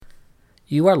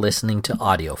You are listening to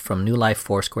audio from New Life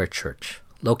Foursquare Church,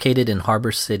 located in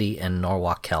Harbor City and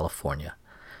Norwalk, California.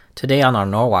 Today on our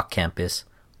Norwalk campus,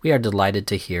 we are delighted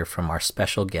to hear from our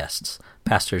special guests,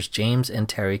 Pastors James and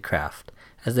Teri Kraft,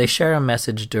 as they share a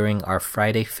message during our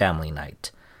Friday Family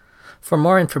Night. For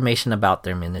more information about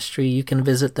their ministry, you can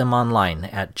visit them online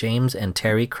at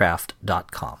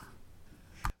jamesandterikraft.com.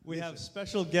 We have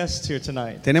special guests here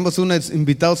tonight. Tenemos unos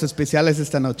invitados especiales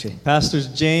esta noche. Pastors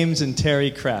James and Teri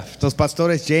Kraft. Los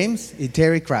pastores James y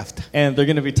Teri Kraft. And they're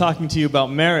going to be talking to you about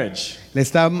marriage. Les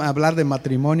está a hablar de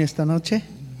matrimonio esta noche.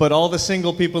 But all the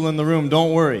single people in the room,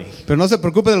 don't worry. Pero no se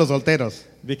preocupe de los solteros.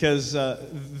 Because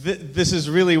this is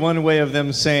really one way of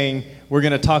them saying, we're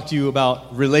going to talk to you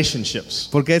about relationships.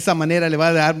 Porque de esa manera le va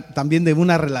a dar también de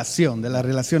una relación, de las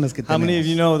relaciones que tenemos. How many of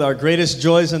you know that our greatest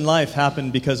joys in life happen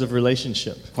because of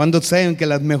relationship? ¿Cuántos saben que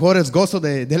los mejores gozos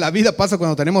de la vida pasan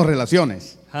cuando tenemos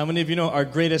relaciones? How many of you know our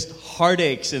greatest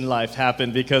heartaches in life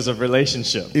happen because of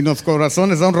relationship? Y los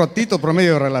corazones son rotitos por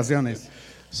medio de relaciones.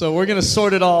 So we're going to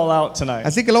sort it all out tonight.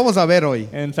 Así que lo vamos a ver hoy.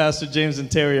 And Pastor James and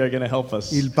Teri are going to help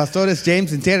us. Y el pastores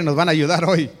James y Teri nos van a ayudar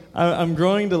hoy. I'm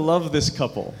growing to love this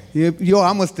couple. Yo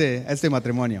amo este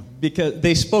matrimonio. Because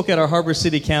they spoke at our Harbor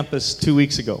City campus 2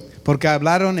 weeks ago. Porque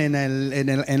hablaron en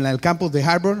el campus de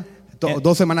Harbor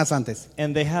 2 semanas antes.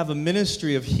 And they have a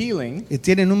ministry of healing. Y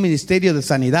tienen un ministerio de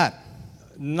sanidad.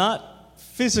 Not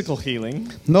physical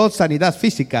healing. No sanidad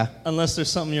física. Unless there's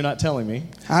something you're not telling me.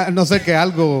 No sé que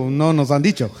algo no nos han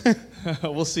dicho.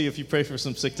 We'll see if you pray for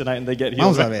some sick tonight and they get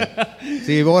healed. Vamos a ver.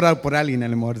 Si orar por alguien,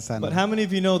 el mejor sana. But how many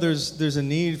of you know there's a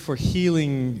need for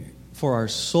healing for our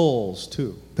souls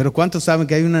too? Pero ¿cuántos saben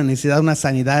que hay una necesidad, una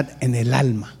sanidad en el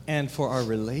alma? And for our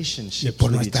relationships y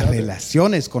por with nuestras each other.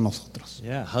 Relaciones con nosotros.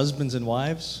 Yeah, husbands and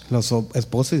wives. Los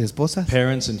esposos y esposas.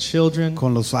 Parents and children.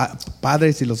 Con los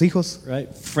padres y los hijos. Right?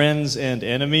 Friends and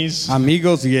enemies.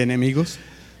 Amigos y enemigos.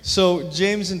 So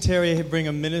James and Teri bring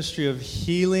a ministry of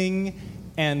healing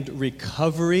and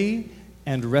recovery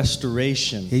and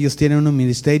restoration. Ellos tienen un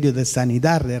ministerio de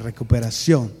sanidad, de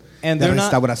recuperación, de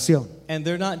restauración. And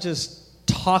they're not just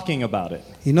talking about it.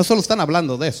 Y no solo están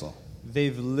hablando de eso.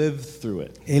 They've lived through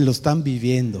it. Lo están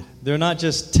viviendo. They're not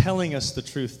just telling us the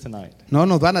truth tonight. No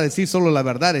nos van a decir solo la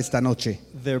verdad esta noche.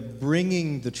 They're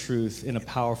bringing the truth in a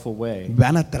powerful way.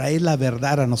 Van a traer la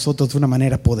verdad a nosotros de una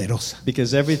manera poderosa.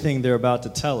 Because everything they're about to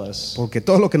tell us, porque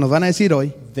todo lo que nos van a decir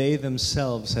hoy, they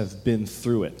themselves have been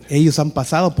through it. Ellos han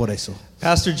pasado por eso.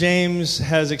 Pastor James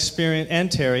has experienced, and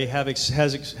Teri have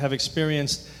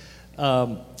experienced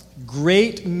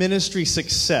great ministry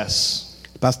success.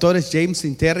 Pastores James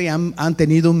y Teri han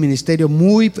tenido un ministerio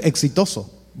muy exitoso.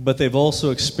 But they've also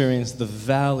experienced the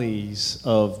valleys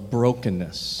of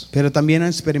brokenness. Pero también han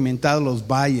experimentado los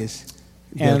valles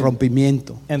del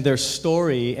rompimiento. And their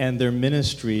story and their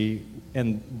ministry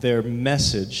and their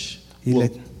message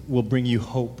will bring you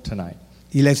hope tonight.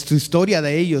 Y su historia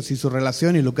de ellos y su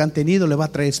relación y lo que han tenido le va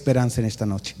a traer esperanza en esta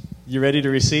noche. You ready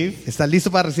to receive? ¿Estás listo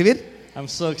para recibir? I'm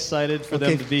so excited for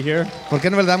them to be here. ¿Por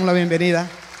qué no le damos la bienvenida?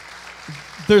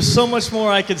 There's so much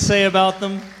more I could say about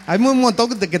them. Hay un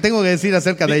montón que tengo que decir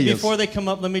acerca de ellos. Before they come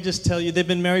up, let me just tell you, they've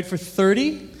been married for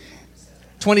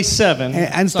 27.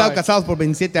 Han estado casados por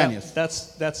 27 años.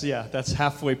 That's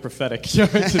halfway prophetic.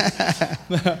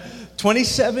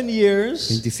 27 years.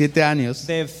 27 años.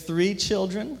 They have 3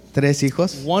 children. 3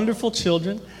 hijos. Wonderful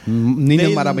children.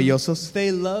 Niños maravillosos.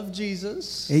 They love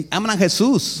Jesus. Aman a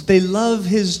Jesús. They love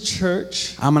his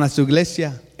church. Aman a su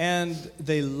iglesia. And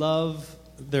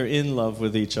they're in love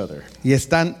with each other. Y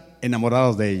están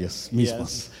enamorados de ellos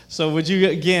mismos. Yes. So would you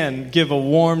again give a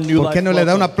warm New Life ¿Por qué no le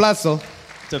da un aplauso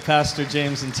to Pastor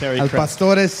James and Teri al Kraft?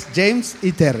 pastores James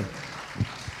y Teri?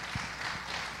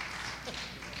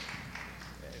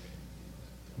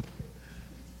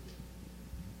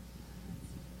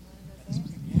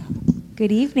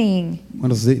 Good evening.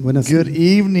 Good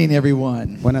evening,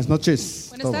 everyone. Buenas noches.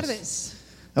 Buenas tardes.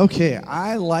 Okay,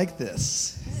 I like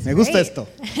this. Me gusta esto.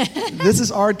 This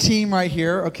is our team right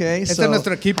here, okay? Este es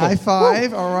nuestro equipo. High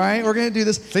five, all right? We're going to do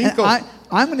this.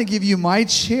 I'm going to give you my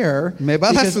chair. Me va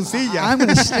a dar su silla. I'm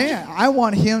going to stand. I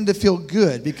want him to feel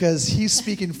good because he's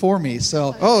speaking for me.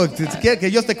 So. Si quiere que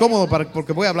yo esté cómodo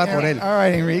porque voy a hablar por él. All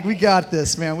right, Enrique, we got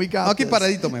this, man. We got this. Aquí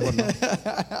paradito mejor, ¿no?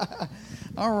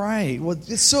 All right. Well,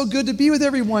 it's so good to be with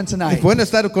everyone tonight. Es bueno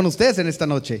estar con ustedes en esta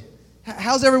noche.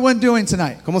 How's everyone doing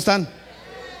tonight? ¿Cómo están?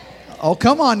 Oh,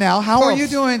 come on now. How are you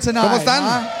doing tonight? ¿Cómo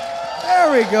están?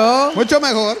 There we go. Mucho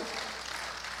mejor.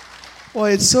 Well,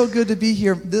 it's so good to be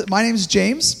here. My name is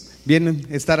James. bien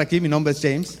estar aquí. Mi nombre es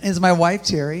James. It's my wife,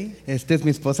 Teri. Esta es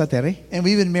mi esposa Teri. And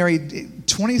we've been married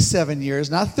 27 years,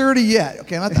 not 30 yet.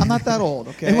 Okay, I'm not that old,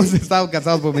 okay? Hemos estado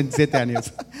casados por 27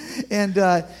 años.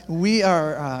 And we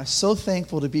are so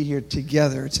thankful to be here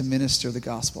together to minister the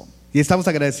gospel. Y estamos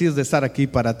agradecidos de estar aquí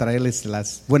para traerles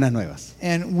las buenas nuevas.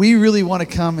 And we really want to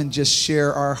come and just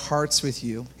share our hearts with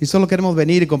you Y solo queremos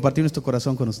venir y compartir nuestro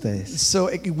corazón con ustedes so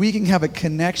we can have a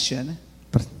connection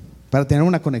para tener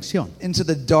una conexión into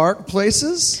the dark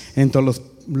places, entre los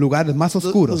lugares más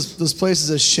oscuros, those places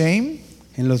of shame,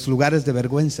 en los lugares de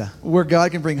vergüenza, where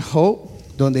God can bring hope,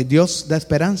 donde Dios da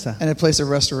esperanza, and a place of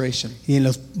restoration. y en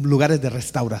los lugares de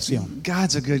restauración.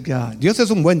 God's a good God. Dios es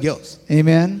un buen Dios.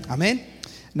 Amen. Amén.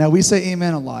 Now we say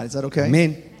amen a lot. Is that okay?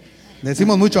 Amén.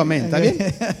 Decimos mucho amén. ¿Está bien?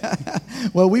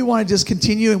 Well, we want to just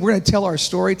continue, and we're going to tell our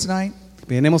story tonight.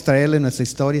 Venimos a traerle nuestra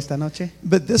historia esta noche.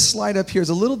 But this slide up here is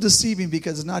a little deceiving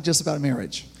because it's not just about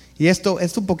marriage. Y esto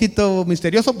es un poquito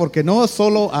misterioso porque no es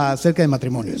solo acerca de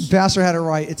matrimonios. Pastor had it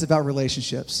right. It's about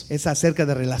relationships. Es acerca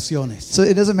de relaciones. So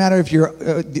it doesn't matter if you're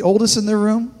the oldest in the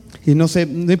room. Y no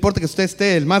importa que usted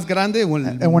esté el más grande o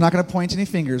And we're not going to point any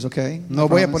fingers, okay? no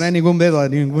voy a poner ningún dedo a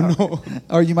ninguno.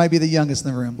 Or you might be the youngest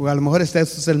in the room. O a lo mejor usted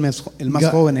es el más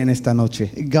joven en esta noche.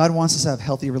 God wants us to have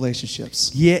healthy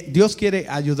relationships. Y Dios quiere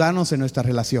ayudarnos en nuestras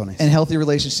relaciones. And healthy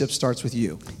relationship starts with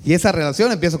you. Y esa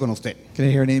relación empieza con usted. Can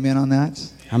I hear an amen on that?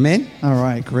 Amén. All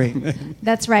right, great.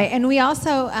 That's right. And we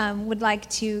also would like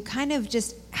to kind of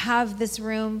just have this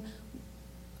room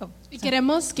Y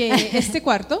queremos que este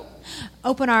cuarto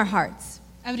open our hearts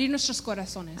abrir nuestros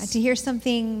corazones to hear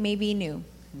something maybe new.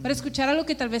 para escuchar algo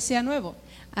que tal vez sea nuevo,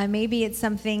 Maybe it's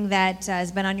something that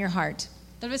has been on your heart.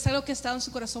 tal vez algo que ha estado en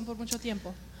su corazón por mucho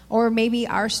tiempo, Or maybe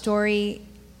our story,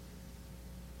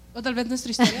 o tal vez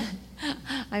nuestra historia,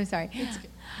 I'm sorry.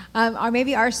 Or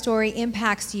maybe our story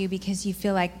impacts you because you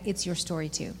feel like it's your story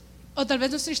too. o tal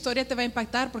vez nuestra historia te va a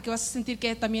impactar porque vas a sentir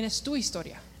que también es tu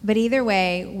historia. But either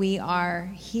way, we are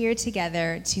here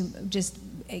together to just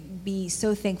be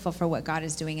so thankful for what God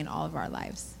is doing in all of our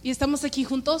lives. Y estamos aquí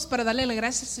juntos para darle las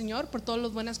gracias al Señor por todas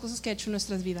las buenas cosas que ha hecho en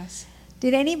nuestras vidas.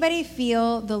 Did anybody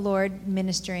feel the Lord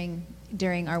ministering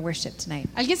during our worship tonight?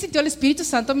 ¿Alguien sintió al Espíritu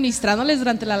Santo ministrándoles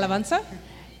durante la alabanza?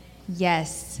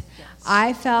 Yes.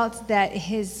 I felt that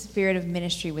his spirit of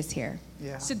ministry was here.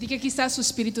 Yeah. Sentí que aquí está su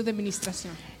espíritu de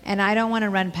ministración. And I don't want to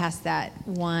run past that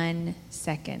 1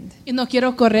 second. Y no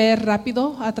quiero correr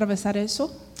rápido a atravesar eso.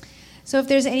 So if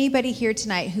there's anybody here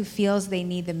tonight who feels they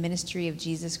need the ministry of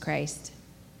Jesus Christ,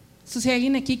 So, si hay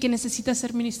alguien aquí que necesita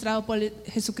ser ministrado por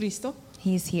Jesucristo,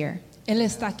 he's here Él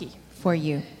está aquí for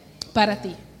you. para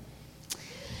ti.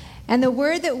 And the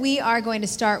word that we are going to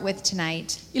start with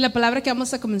tonight Y la palabra que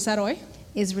vamos a comenzar hoy,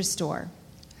 is restore.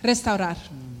 restaurar.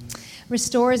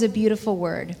 Restore is a beautiful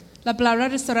word. La palabra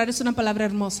restaurar es una palabra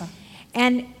hermosa.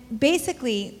 And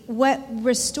basically, what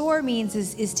restore means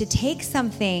is to take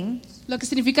something Lo que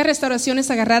significa restauración es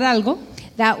agarrar algo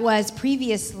that was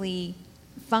previously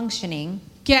functioning,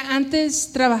 que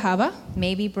antes trabajaba,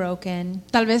 maybe broken,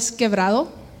 tal vez quebrado,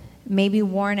 maybe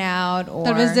worn out, or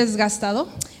tal vez desgastado,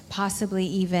 possibly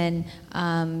even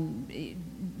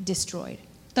destroyed,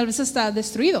 tal vez hasta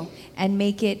destruido, and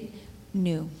make it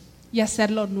new y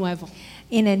hacerlo nuevo,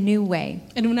 in a new way.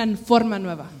 en una forma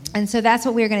nueva. And so that's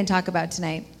what we're going to talk about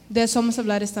tonight. De eso vamos a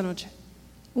hablar esta noche.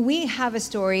 We have a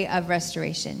story of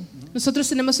restoration. Nosotros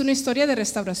tenemos una historia de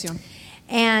restauración.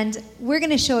 And we're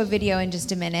going to show a video in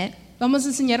just a minute. Vamos a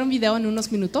enseñar un video en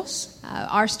unos minutos.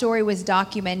 Our story was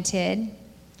documented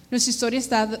Nuestra historia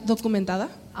está documentada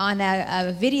on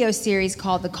a video series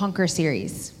called the Conquer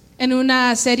series. en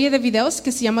una serie de videos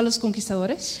que se llama Los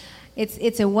Conquistadores.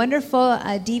 It's a wonderful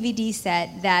DVD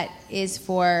set that is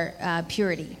for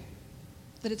purity.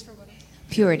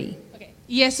 Purity. Okay.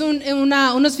 Y es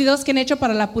unos videos que han hecho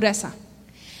para la pureza.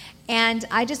 And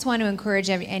I just want to encourage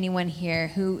anyone here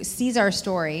who sees our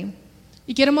story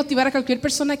Y quiero motivar a cualquier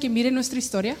persona que mire nuestra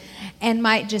historia and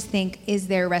might just think, is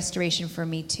there restoration for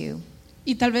me too?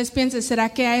 y tal vez piense,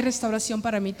 ¿será que hay restauración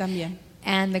para mí también?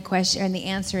 And the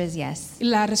answer is yes. Y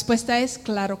la respuesta es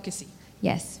claro que sí.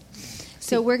 Yes.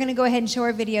 So we're going to go ahead and show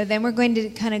our video. Then we're going to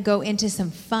kind of go into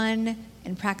some fun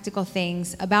and practical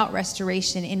things about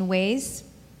restoration in ways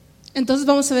Entonces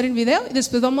vamos a ver el video y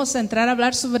después vamos a entrar a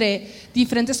hablar sobre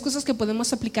diferentes cosas que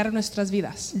podemos aplicar a nuestras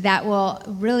vidas. that will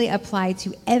really apply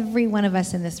to every one of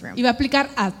us in this room. Y va a aplicar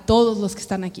a todos los que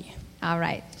están aquí. All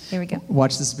right. Here we go.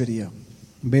 Watch this video.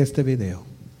 Ve este video.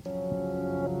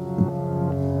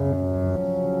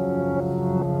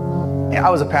 I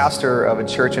was a pastor of a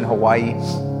church in Hawaii,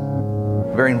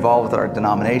 very involved with our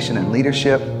denomination and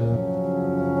leadership.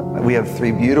 We have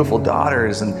 3 beautiful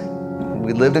daughters, and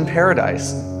we lived in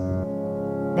paradise.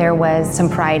 There was some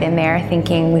pride in there,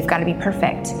 thinking we've got to be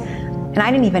perfect. And I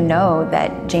didn't even know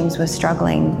that James was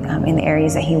struggling in the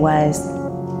areas that he was.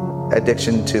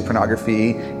 Addiction to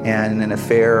pornography and an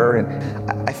affair.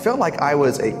 And I felt like I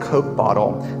was a Coke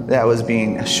bottle that was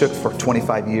being shook for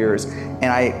 25 years. And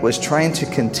I was trying to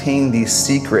contain these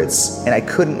secrets, and I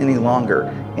couldn't any longer.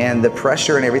 And the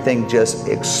pressure and everything just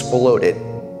exploded.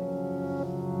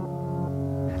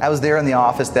 I was there in the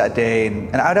office that day,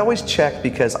 and I'd always check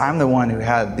because I'm the one who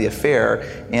had the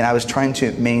affair, and I was trying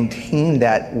to maintain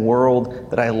that world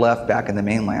that I left back in the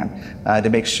mainland to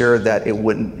make sure that it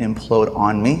wouldn't implode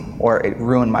on me or it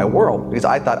ruined my world, because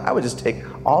I thought I would just take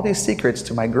all these secrets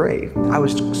to my grave. I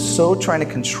was so trying to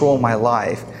control my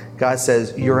life. God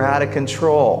says, you're out of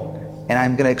control, and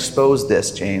I'm going to expose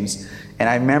this, James. And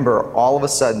I remember all of a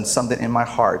sudden something in my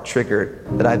heart triggered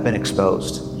that I've been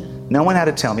exposed. No one had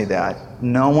to tell me that.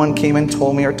 No one came and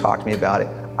told me or talked to me about it.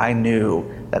 I knew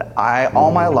that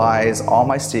all my lies, all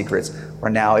my secrets were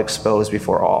now exposed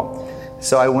before all.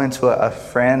 So I went to a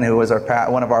friend who was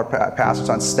one of our pastors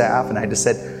on staff, and I just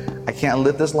said, I can't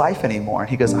live this life anymore.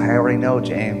 He goes, I already know,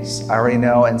 James. I already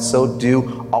know, and so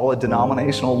do all the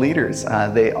denominational leaders.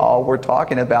 They all were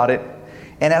talking about it.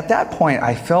 And at that point,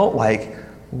 I felt like,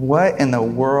 what in the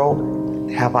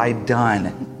world have I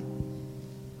done?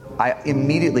 I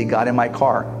immediately got in my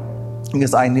car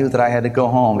because I knew that I had to go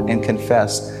home and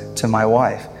confess to my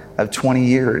wife of 20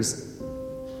 years.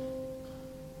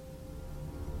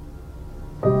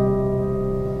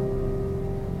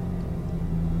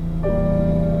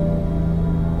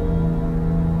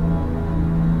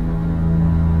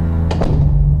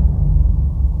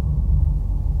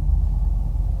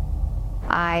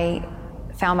 I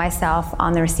found myself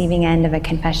on the receiving end of a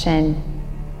confession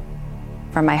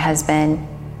from my husband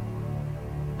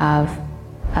of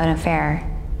an affair.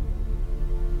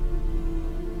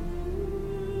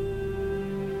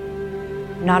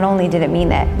 Not only did it mean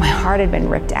that my heart had been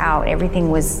ripped out, everything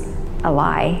was a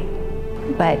lie,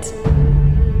 but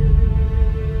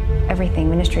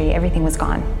everything, ministry, everything was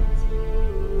gone.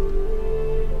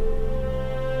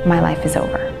 My life is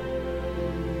over.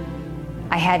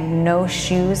 I had no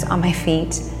shoes on my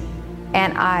feet,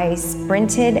 and I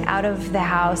sprinted out of the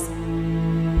house.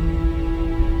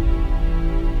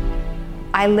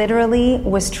 I literally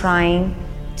was trying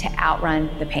to outrun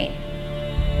the pain.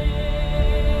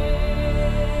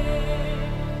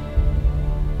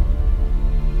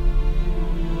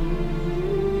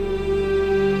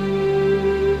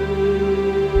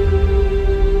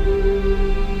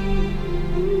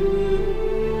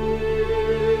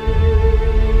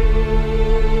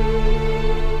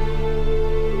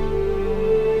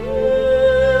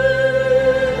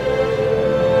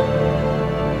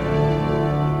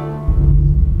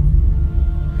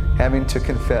 Having to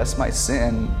confess my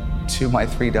sin to my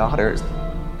 3 daughters,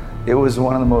 it was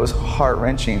one of the most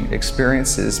heart-wrenching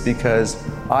experiences, because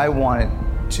I wanted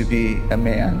to be a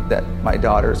man that my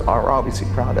daughters are obviously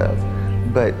proud of,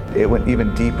 but it went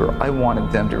even deeper. I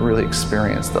wanted them to really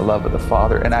experience the love of the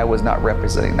Father, and I was not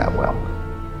representing that well.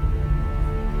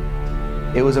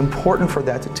 It was important for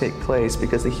that to take place,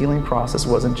 because the healing process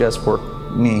wasn't just for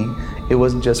me, it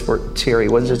wasn't just for Teri,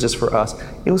 it wasn't just for us,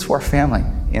 it was for our family.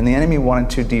 And the enemy wanted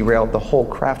to derail the whole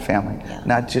Kraft family,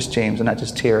 not just James and not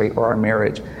just Teri or our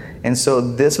marriage. And so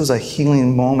this was a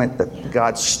healing moment that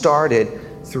God started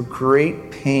through great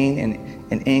pain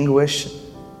and anguish.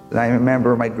 And I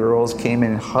remember my girls came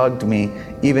in and hugged me,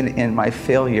 even in my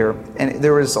failure. And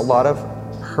there was a lot of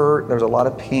hurt, there was a lot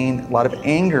of pain, a lot of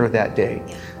anger that day,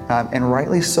 and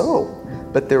rightly so.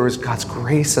 But there was God's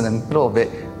grace in the middle of it.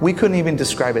 We couldn't even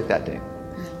describe it that day.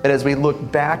 But as we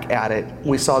look back at it,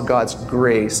 we saw God's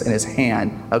grace and His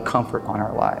hand of comfort on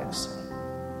our lives.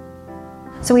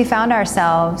 So we found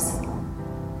ourselves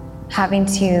having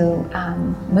to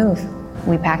move.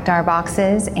 We packed our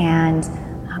boxes, and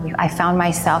I found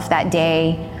myself that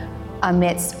day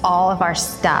amidst all of our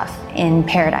stuff in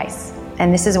Paradise.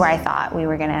 And this is where I thought we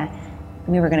were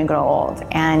gonna grow old.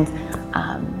 And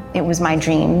it was my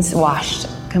dreams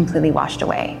completely washed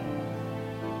away.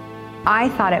 I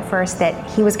thought at first that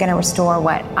He was going to restore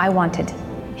what I wanted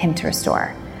Him to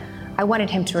restore. I wanted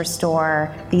Him to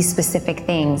restore these specific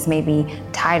things, maybe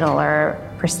title or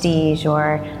prestige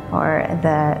or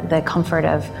the comfort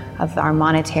of our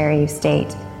monetary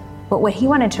state. But what He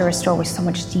wanted to restore was so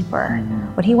much deeper.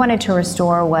 What He wanted to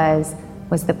restore was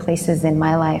the places in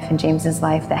my life and James's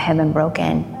life that had been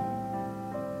broken.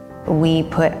 We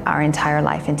put our entire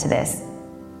life into this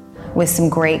with some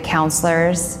great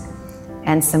counselors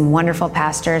and some wonderful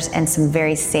pastors and some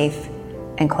very safe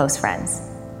and close friends.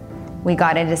 We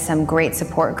got into some great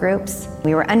support groups.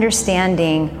 We were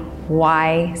understanding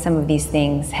why some of these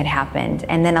things had happened,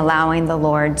 and then allowing the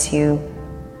Lord to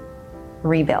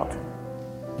rebuild.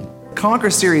 Conquer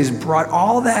series brought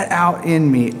all that out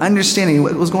in me, understanding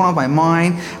what was going on with my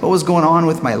mind, what was going on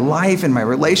with my life and my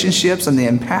relationships and the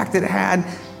impact it had.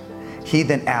 He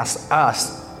then asked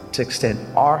us to extend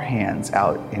our hands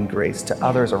out in grace to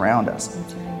others around us.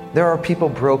 There are people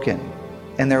broken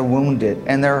and they're wounded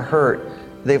and they're hurt.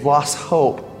 They've lost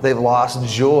hope. They've lost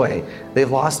joy. They've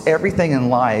lost everything in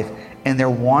life and they're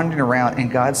wandering around, and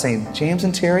God's saying, James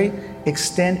and Teri,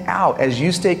 extend out as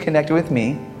you stay connected with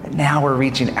me. Now we're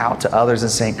reaching out to others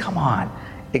and saying, come on,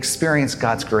 experience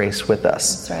God's grace with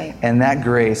us. That's right. And that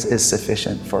grace is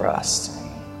sufficient for us.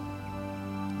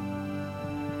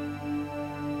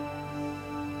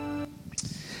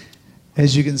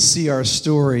 As you can see, our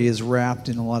story is wrapped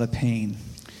in a lot of pain.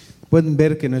 Pueden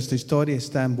ver que nuestra historia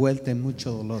está envuelta en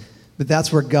mucho dolor. But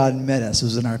that's where God met us,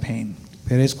 was in our pain.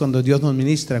 Pero es cuando Dios nos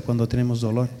ministra, cuando tenemos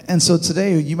dolor. And so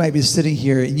today you might be sitting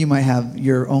here and you might have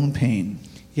your own pain,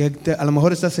 Y a lo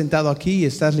mejor estás sentado aquí y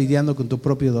estás lidiando con tu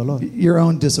propio dolor. your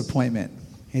own disappointment,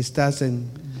 Estás and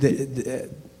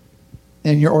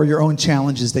your own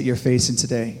challenges that you're facing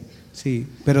today. sí,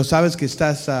 pero sabes que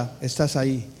estás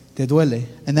ahí, te duele.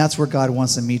 And that's where God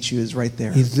wants to meet you, is right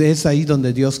there. Y es ahí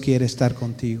donde Dios quiere estar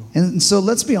contigo. And so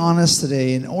let's be honest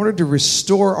today, in order to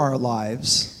restore our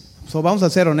lives, So, vamos a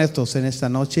ser honestos en esta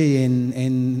noche y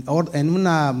en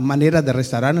una manera de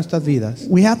restaurar nuestras vidas.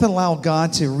 we have to allow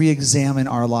God to re-examine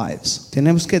our lives.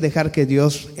 Tenemos que dejar que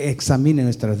Dios examine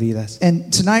nuestras vidas. And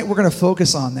tonight we're going to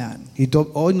focus on that. Y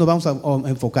hoy nos vamos a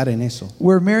enfocar en eso.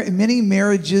 Where many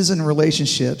marriages and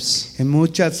relationships En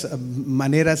muchas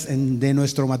maneras de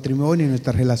nuestro matrimonio y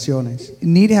nuestras relaciones.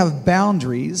 need to have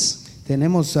boundaries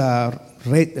Tenemos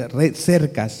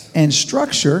cercas and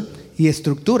structure y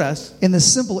estructuras in the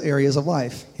simple areas of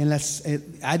life. en las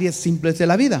áreas simples de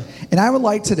la vida. And I would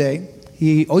like today,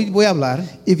 Y hoy voy a hablar.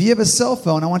 if you have a cell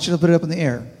phone, I want you to put it up in the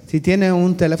air. Si tiene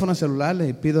un teléfono celular,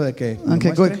 le pido de que lo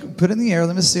Okay, go muestre. ahead, put it in the air.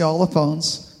 Let me see all the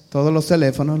phones. Todos los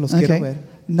teléfonos los quiero Okay. ver.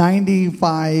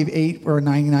 8 or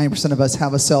 99% of us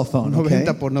have a cell phone. Okay.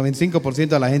 95%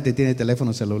 de la gente tiene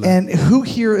teléfono celular. And who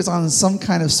here is on some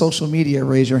kind of social media?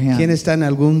 Raise your ¿Quién hand. está en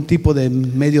algún tipo de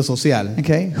medio social?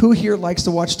 Okay. Who here likes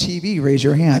to watch TV? Raise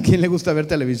your ¿A hand. quién le gusta ver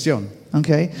televisión?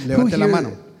 Okay. Levante la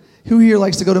mano. Who here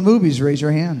likes to go to movies? Raise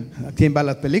your hand. ¿A quién va a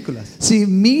las películas? See,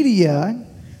 media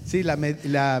Sí,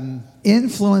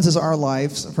 influences our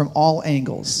lives from all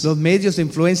angles. los medios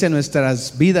influencian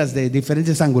nuestras vidas de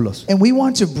diferentes ángulos. And we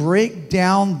want to break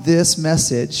down this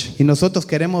message Y nosotros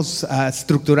queremos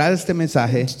estructurar este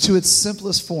mensaje to its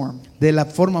simplest form. de la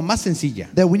forma más sencilla.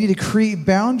 That we need to create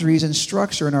boundaries and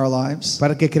structure in our lives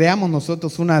Para que creamos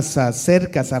nosotros unas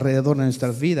cercas alrededor de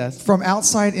nuestras vidas from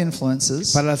outside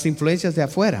influences, para las influencias de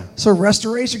afuera. so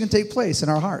restoration can take place in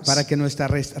our hearts. Para que nuestra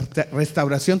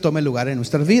restauración tome lugar en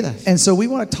nuestras vidas. And so we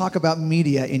want to talk about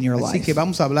media in your Así life. que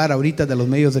vamos a hablar ahorita de los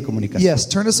medios de comunicación. Yes,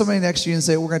 turn to somebody next to you and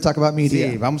say, we're going to talk about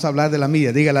media. Sí, vamos a hablar de la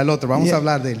media. Dígale al otro, vamos Yeah. a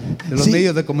hablar de los Sí.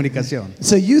 medios de comunicación.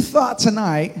 So you thought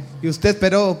tonight Y usted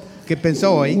que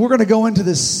pensó hoy we're going to go into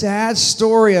this sad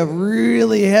story of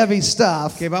really heavy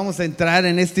stuff, que vamos a entrar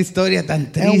en esta historia tan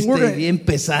And triste we're gonna- y bien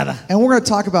pesada. and we're going to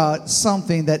talk about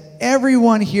something that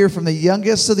everyone here from the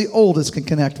youngest to the oldest can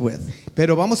connect with.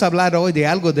 Pero vamos a hablar hoy de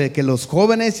algo de que los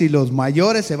jóvenes y los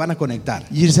mayores se van a conectar.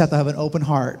 You just have to have an open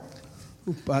heart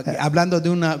Hablando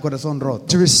de un corazón roto.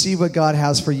 to receive what God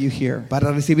has for you here,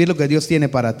 Para recibir lo que Dios tiene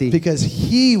para ti. because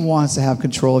He wants to have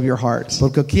control of your heart.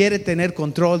 Porque quiere tener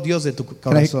control Dios de tu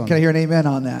Can I corazón. hear an amen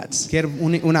on that? ¿Quiere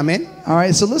un amén? All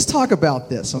right, so let's talk about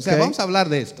this, O sea, okay? vamos a hablar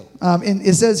de esto. And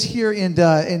it says here in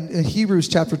Hebrews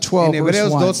chapter 12, En verse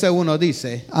Hebreos 1. 12:1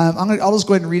 dice, I'll just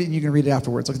go ahead and read it, and you can read it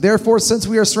afterwards. Like, therefore, since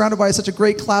we are surrounded by such a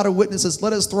great cloud of witnesses,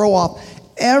 let us throw off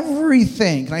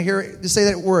everything. Can I hear you say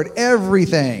that word?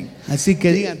 Everything. así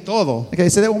que digan todo, Okay,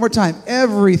 say that one more time.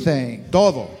 Everything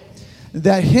todo.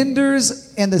 that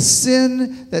hinders and the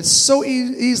sin that so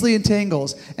easily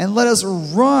entangles, and let us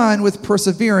run with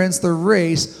perseverance the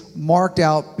race marked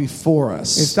out before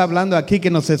us. Está hablando aquí que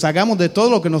nos deshagamos de todo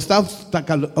lo que nos está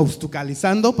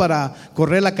obstaculizando para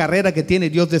correr la carrera que tiene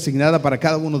Dios designada para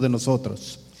cada uno de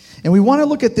nosotros. And we want to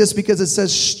look at this because it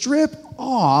says strip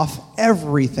off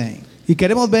everything. Y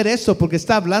queremos ver esto porque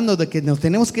está hablando de que nos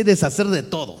tenemos que deshacer de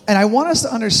todo. And I want us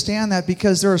to understand that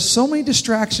because there are so many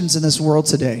distractions in this world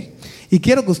today Y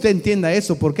quiero que usted entienda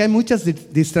eso porque hay muchas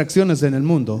distracciones en el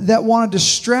mundo that want to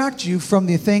distract you from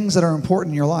the things that are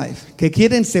important in your life. que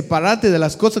quieren separarte de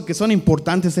las cosas que son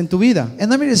importantes en tu vida. And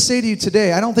let me just say to you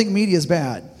today, I don't think media is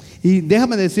bad. Y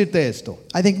déjame decirte esto.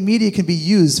 I think media can be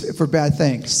used for bad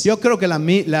things. Yo creo que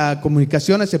las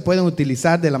comunicaciones se pueden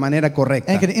utilizar de la manera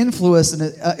correcta. And can influence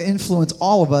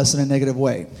all of us in a negative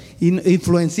way.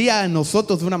 Influencia a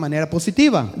nosotros de una manera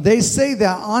positiva. They say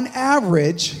that on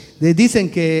average, Dicen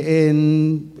que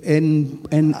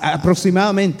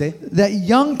aproximadamente that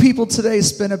young people today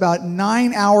spend about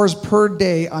 9 hours per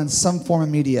day on some form of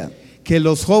media. que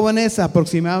los jóvenes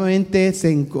aproximadamente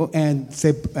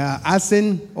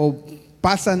hacen o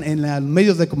pasan en los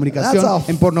medios de comunicación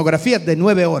en pornografía de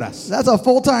 9 horas. That's a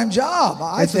full-time job,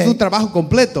 I Eso es un think. trabajo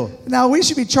completo. Now, we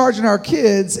should be charging our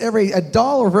kids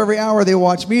 $1 for every hour they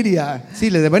watch media.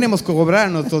 Sí, le deberíamos cobrar a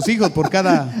nuestros hijos por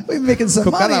cada, We're making some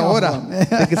por money cada off hora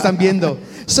them. de que están viendo.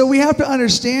 So we have to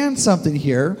understand something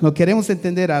here, No queremos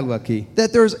entender algo aquí.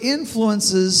 that there's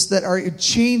influences that are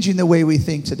changing the way we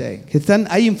think today. Que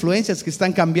hay influencias que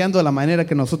están cambiando la manera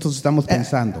que nosotros estamos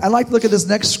pensando. I'd like to look at this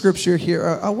next scripture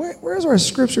here. Where's our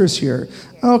scriptures here?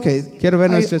 Okay. Quiero ver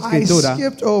nuestra escritura. I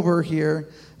skipped over here.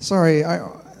 Sorry.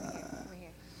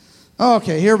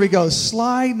 Okay, here we go.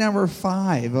 Slide number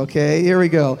 5. Okay, here we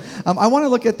go. I want to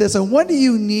look at this. And what do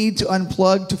you need to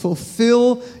unplug to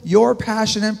fulfill your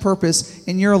passion and purpose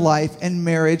in your life and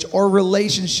marriage or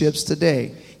relationships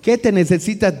today? ¿Qué te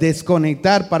necesitas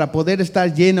desconectar para poder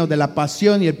estar lleno de la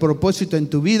pasión y el propósito en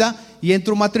tu vida y en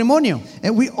tu matrimonio?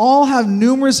 And we all have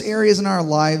numerous areas in our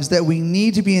lives that we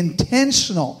need to be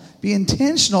intentional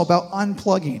about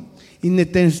unplugging. Y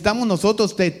necesitamos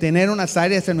nosotros tener unas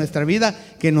áreas en nuestra vida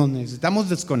que nos necesitamos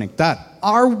desconectar.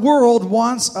 Our world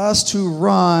wants us to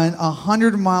run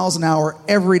 100 miles an hour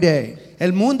every day.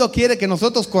 El mundo quiere que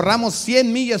nosotros corramos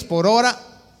 100 millas por hora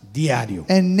diario.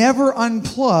 And never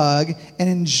unplug and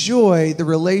enjoy the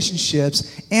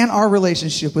relationships and our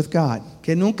relationship with God.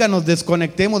 Que nunca nos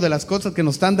desconectemos de las cosas que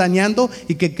nos están dañando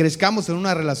y que crezcamos en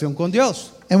una relación con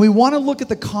Dios. And we want to look at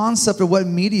the concept of what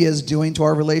media is doing to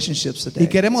our relationships Y today.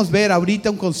 queremos ver ahorita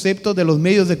un concepto de los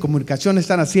medios de comunicación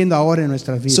están haciendo ahora en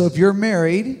nuestras vidas. So if you're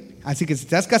married, Así que si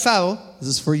estás casado, this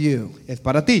is for you. es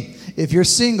para ti. If you're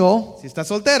single, Si estás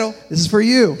soltero, this is for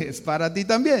you. es para ti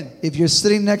también. If you're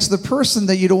sitting next to the person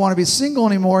that you don't want to be single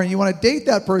anymore and you want to date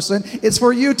that person, it's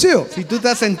for you too. Si tú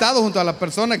estás sentado junto a la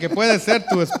persona que puede ser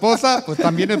tu esposa, pues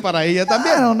también es para ella I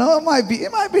también. don't know. It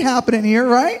might be happening here,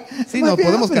 right? Sí, It might nos be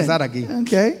podemos happening. casar aquí.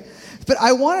 Okay. But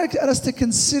I want us to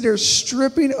consider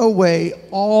stripping away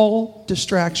all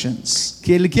distractions.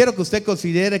 Quiero que usted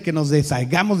considere que nos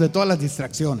deshaigamos de todas las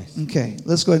distracciones. Okay,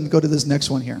 let's go ahead and go to this next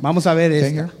one here. Vamos a ver Okay, esta.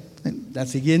 here. La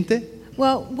siguiente.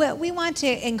 Well, what we want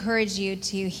to encourage you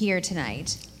to hear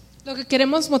tonight Lo que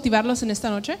queremos motivarlos en esta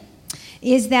noche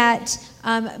is that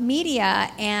media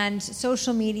and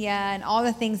social media and all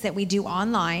the things that we do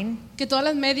online que todas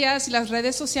las medias y las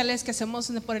redes sociales que hacemos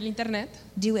por el internet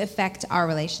do affect our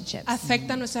relationships.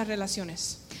 afectan nuestras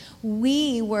relaciones.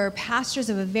 We were pastors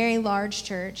of a very large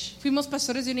church, Fuimos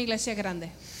pastores de una iglesia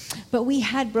grande, but we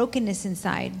had brokenness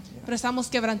inside. pero estamos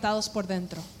quebrantados por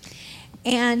dentro.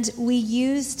 And we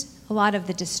used a lot of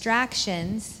the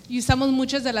distractions Y usamos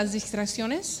muchas de las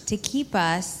distracciones to keep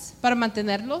us para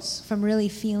mantenerlos from really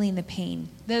feeling the pain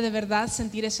de verdad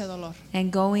sentir ese dolor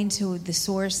and going to the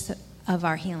source of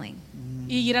our healing.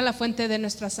 y ir a la fuente de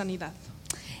nuestra sanidad.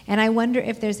 And I wonder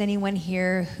if there's anyone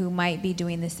here who might be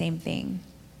doing the same thing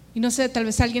Y no sé, tal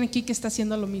vez alguien aquí que está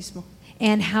haciendo lo mismo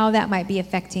and how that might be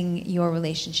affecting your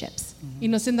relationships. y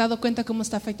no se han dado cuenta cómo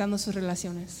está afectando sus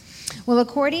relaciones. Well,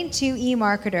 according to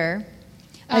eMarketer,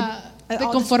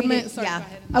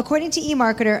 according to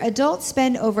eMarketer, adults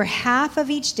spend over half of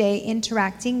each day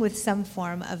interacting with some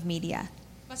form of media.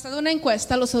 Basado en una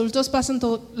encuesta, los adultos pasan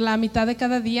la mitad de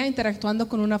cada día interactuando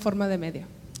con una forma de medio.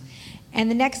 And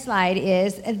the next slide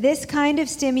is, this kind of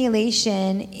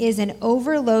stimulation is an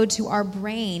overload to our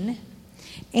brain,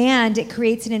 and it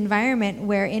creates an environment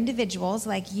where individuals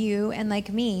like you and like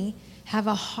me have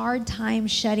a hard time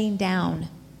shutting down.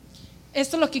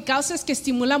 Esto lo que causa es que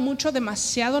estimula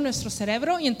demasiado nuestro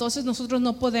cerebro y entonces nosotros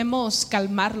no podemos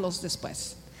calmarlos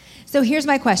después. So here's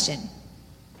my question.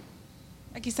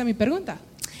 Aquí está mi pregunta.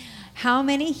 How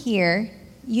many here,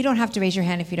 you don't have to raise your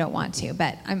hand if you don't want to,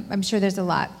 but I'm sure there's a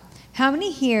lot. How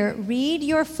many here read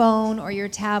your phone or your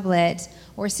tablet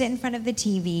or sit in front of the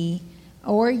TV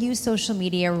or use social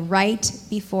media right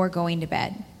before going to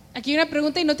bed? Aquí hay una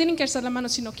pregunta y no tienen que alzar la mano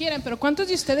si no quieren, pero ¿cuántos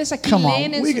de ustedes aquí Come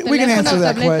leen on, en we su can teléfono answer o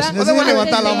that tableta? question. Podemos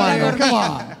levantar la antes de ir a mano. Come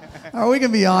dormir? on. We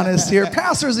can be honest here.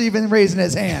 Pastor's even raising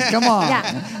his hand. Come on. Yeah.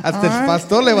 Hasta el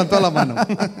pastor levantó la mano.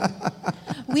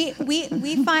 We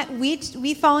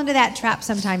fall into that trap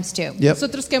sometimes too. Yep.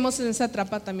 Nosotros quedamos en esa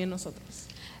trampa también nosotros.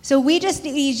 So we just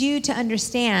need you to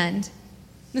understand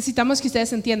Necesitamos que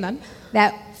ustedes entiendan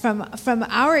that from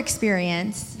our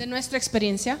experience De nuestra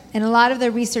experiencia and a lot of the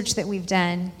research that we've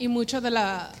done y mucho de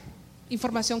la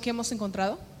información que hemos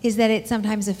encontrado is that it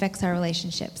sometimes affects our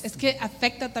relationships. es que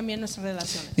afecta también nuestras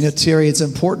relaciones. You know, Terry, it's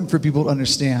important for people to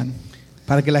understand.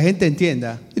 Para que la gente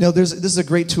entienda, You know, this is a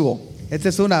great tool. esta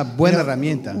es una buena You know,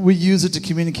 herramienta. We use it to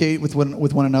communicate with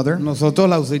one another, Nosotros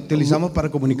la utilizamos para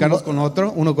comunicarnos con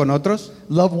uno con otros,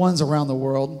 loved ones around the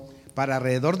world. para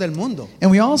alrededor del mundo. And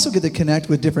we also get to connect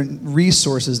with different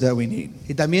resources that we need.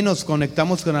 Y también nos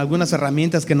conectamos con algunas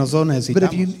herramientas que nosotros But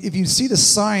necesitamos. if you see the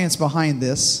science behind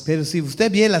this, Pero si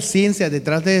usted ve la ciencia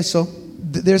detrás de eso,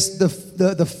 there's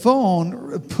the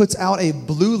phone puts out a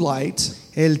blue light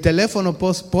el teléfono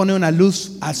pone una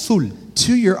luz azul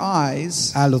to your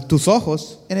eyes, a tus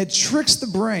ojos and it tricks the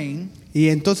brain y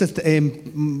entonces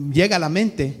llega a la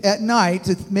mente at night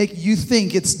to make you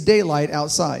think it's daylight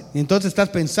outside. y entonces estás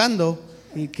pensando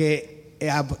que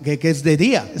es de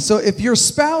día. So if your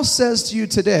spouse says to you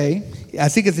today,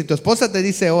 Así que si tu esposa te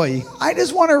dice hoy, I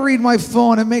just want to read my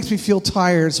phone, it makes me feel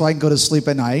tired so I can go to sleep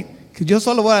at night, que yo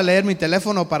solo voy a leer mi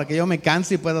teléfono para que yo me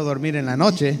canse y pueda dormir en la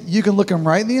noche, you can look him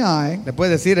right in the eye le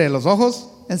puedes decir en los ojos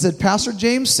and said, Pastor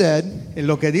James said,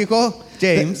 lo que dijo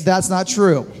James that's not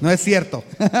true. no es cierto,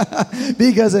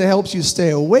 Because it helps you stay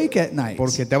awake at night.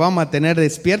 porque te va a mantener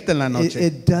despierta en la noche.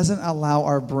 It doesn't allow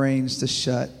our brains to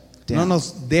shut No down.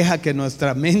 nos deja que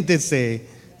nuestra mente se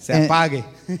apague.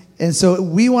 And so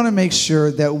we want to make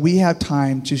sure that we have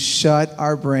time to shut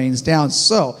our brains down.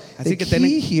 So the Así que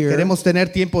key here, queremos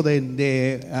tener tiempo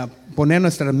de poner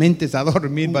nuestras mentes a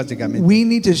dormir básicamente. we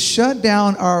need to shut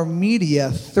down our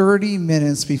media 30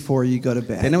 minutes before you go to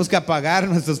bed. Tenemos que apagar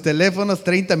nuestros teléfonos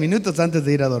 30 minutos antes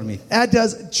de ir a dormir. That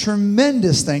does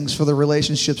tremendous things for the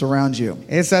relationships around you.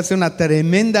 Eso hace una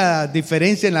tremenda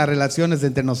diferencia en las relaciones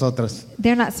entre nosotros.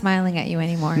 They're not smiling at you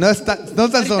anymore. No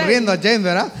están sonriendo a James,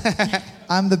 ¿verdad?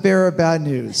 I'm the bearer of bad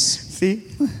news. Sí,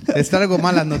 les traigo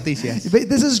malas noticias. But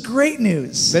this is great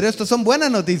news. Pero estos son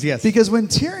buenas noticias. Because when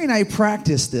Terry and I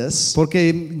practice this,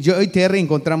 Porque yo y Terry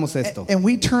encontramos esto. and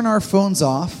we turn our phones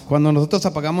off, Cuando nosotros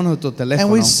apagamos nuestro and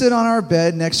teléfono we sit on our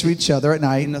bed next to each other at y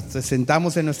night, nos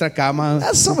sentamos en nuestra cama,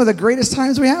 that's some of the greatest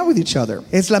times we have with each other.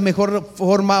 es la mejor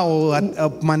forma o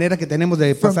manera que tenemos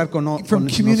de pasar con From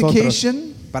nosotros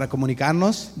communication, para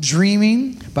comunicarnos,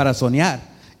 dreaming, para soñar,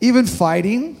 even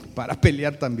fighting, para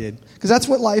pelear también. because that's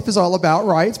what life is all about,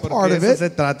 right? It's Porque part of eso it. se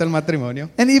trata el matrimonio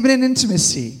And even in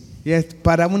intimacy. y es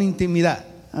para una intimidad.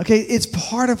 Okay, it's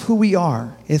part of who we are.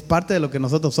 Es parte de lo que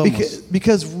nosotros somos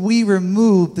Because we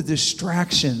remove the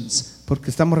distractions porque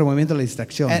estamos removiendo las and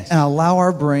distracciones allow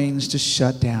our brains to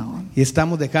shut down. y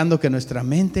estamos dejando que nuestra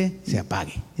mente se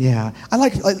apague. Yeah.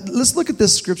 Let's look at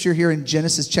this scripture here in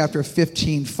Genesis chapter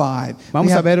 15:5.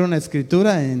 Vamos a ver una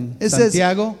escritura en It says-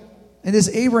 Santiago, And this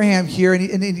Abraham here,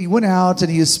 and he went out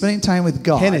and he was spending time with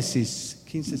God. Génesis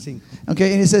 15:5.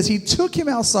 Okay, and it says he took him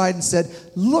outside and said,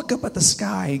 "Look up at the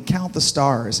sky and count the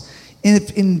stars. And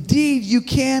if indeed you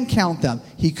can count them,"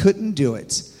 he couldn't do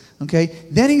it. Okay,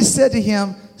 then he said to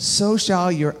him, "So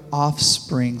shall your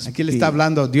offsprings Aquí le be." está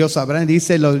hablando Dios a Abraham,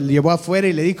 dice, lo llevó afuera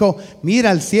y le dijo, mira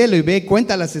al cielo y ve,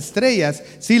 cuenta las estrellas,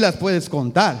 si las puedes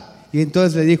contar. Y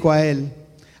entonces le dijo a él,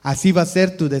 así va a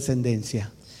ser tu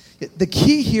descendencia. The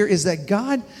key here is that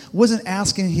God wasn't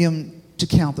asking him to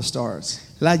count the stars.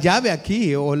 La llave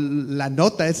aquí, o la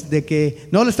nota es de que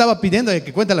no le estaba pidiendo de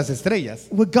que cuente las estrellas.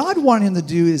 What God wanted him to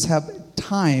do is have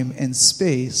time and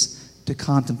space to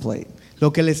contemplate.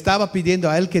 Lo que le estaba pidiendo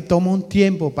a él que tome un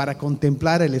tiempo para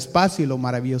contemplar el espacio y lo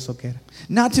maravilloso que era.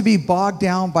 Not to be bogged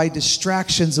down by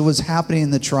distractions that was happening in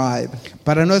the tribe.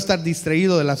 Para no estar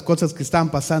distraído de las cosas que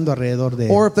estaban pasando alrededor de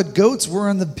él. Or if the goats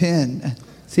were in the pen.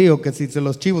 Sí, o que si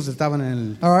los chivos estaban en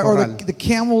el All right, or corral. the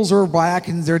camels are back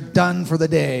and they're done for the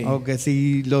day. O que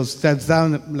si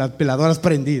estaban las peladoras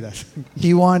prendidas.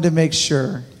 He wanted to make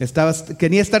sure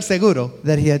Quería estar seguro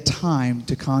that he had time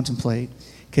to contemplate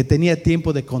que tenía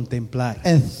tiempo de contemplar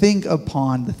and think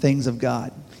upon the things of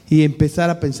God. y empezar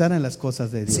a pensar en las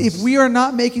cosas de See, if Dios. we are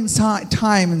not making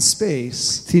time and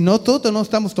space Si no, todo no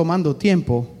estamos tomando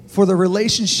tiempo for the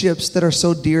relationships that are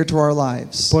so dear to our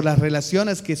lives, por las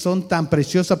relaciones que son tan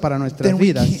preciosas para nuestras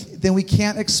vidas, then we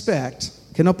can't expect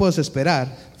que no puedes esperar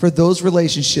for those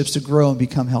relationships to grow and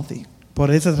become healthy. por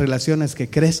esas relaciones que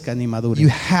crezcan y You maduren.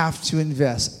 have to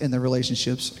invest in the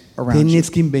relationships around you. Tienes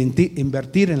que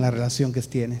invertir en la relación que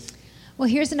tienes. Well,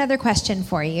 here's another question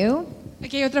for you.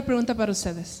 Aquí hay otra pregunta para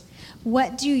ustedes.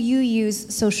 What do you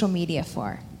use social media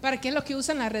for? ¿Para qué es lo que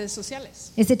usan las redes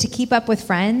sociales? Is it to keep up with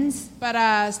friends?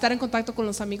 ¿Para estar en contacto con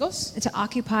los amigos? To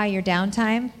occupy your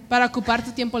downtime? ¿Para ocupar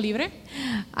tu tiempo libre?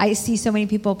 I see so many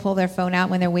people pull their phone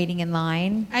out when they're waiting in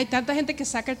line. Hay tanta gente que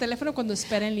saca el teléfono cuando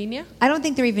espera en línea. I don't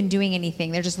think they're even doing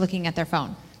anything. They're just looking at their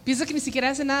phone. Pienso que ni siquiera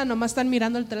hacen nada, nomás están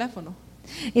mirando el teléfono.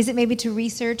 Is it maybe to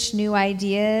research new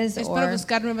ideas ¿Es para or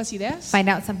buscar nuevas ideas? find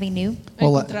out something new?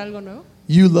 Well, ¿Encontrar algo nuevo?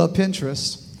 You love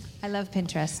Pinterest, I love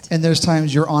Pinterest. and there's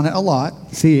times you're on it a lot.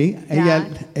 Sí, ella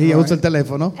Right. usa el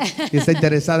teléfono y está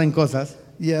interesada en cosas.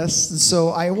 Yes, so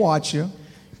I watch you,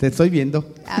 Te estoy viendo.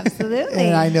 Absolutely.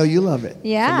 and I know you love it.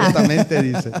 Yeah. Justamente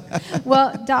dice.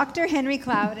 Well, Dr. Henry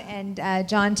Cloud and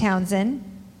John Townsend,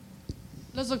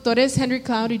 Los doctores Henry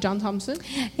Cloud y John Thompson,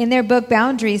 in their book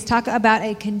Boundaries, talk about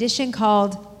a condition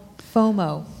called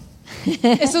FOMO.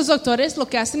 estos doctores lo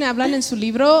que hacen hablan en su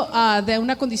libro de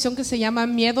una condición que se llama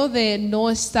miedo de no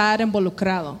estar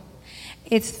involucrado.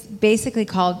 It's basically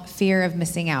called fear of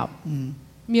missing out.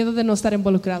 Miedo de no estar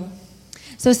involucrado.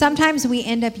 So sometimes we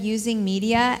end up using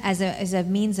media as a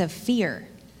means of fear.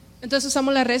 Entonces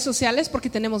usamos las redes sociales porque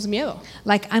tenemos miedo.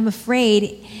 Like, I'm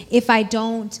afraid if I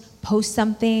don't post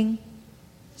something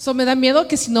So me da miedo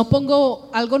que si no pongo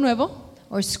algo nuevo,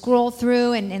 or scroll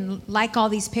through and like all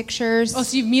these pictures o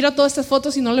si miro todas estas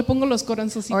fotos y no le pongo los or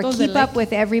corazoncitos de keep like, up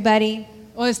with everybody,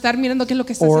 o estar mirando qué es lo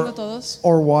que están haciendo todos,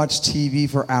 Or watch TV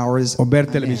for hours. O ver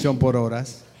televisión por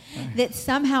horas. that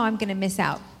somehow I'm going to miss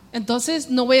out. entonces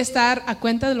no voy a estar a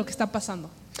cuenta de lo que está pasando.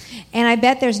 And I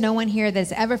bet there's no one here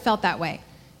that's ever felt that way.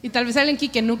 Y tal vez alguien aquí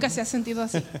que nunca se ha sentido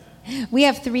así. We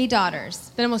have 3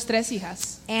 daughters. Tenemos 3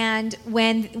 hijas. And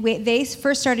when they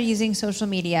first started using social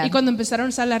media, Y cuando empezaron a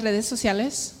usar las redes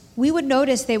sociales, we would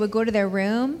notice they would go to their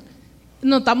room.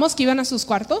 notamos que iban a sus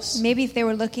cuartos, Maybe if they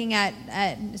were looking at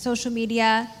social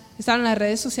media, estaban en las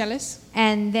redes sociales,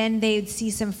 and then they'd see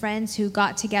some friends who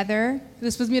got together,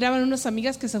 después miraban unas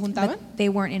amigas que se juntaban but they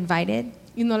weren't invited.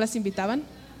 y no las invitaban.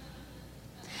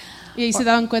 Y ahí se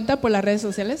daban cuenta por las redes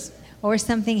sociales Or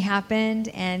something happened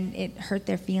and it hurt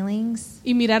their feelings.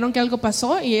 y miraron que algo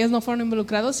pasó y ellos no fueron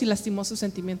involucrados y lastimó sus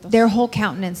sentimientos. Their whole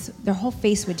countenance, their whole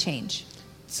face would change.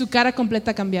 Su cara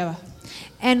completa cambiaba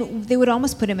And they would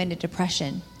almost put them into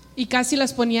depression. y casi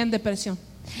las ponía en depresión.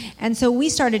 And so we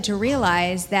started to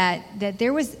realize that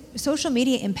there was social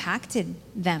media impacted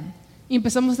them, Y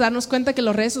empezamos a darnos cuenta que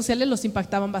las redes sociales los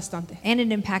impactaban bastante and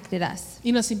it impacted us.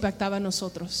 y nos impactaba a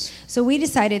nosotros. So we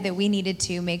decided that we needed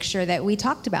to make sure that we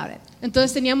talked about it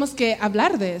Entonces teníamos que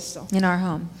hablar de esto in our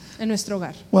home. en nuestro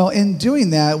hogar. Well, in doing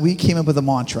that, we came up with a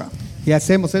mantra. Y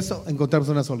hacemos eso, encontramos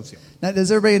una solución. Now,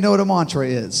 does everybody know what a mantra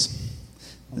is?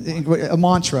 A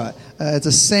mantra. It's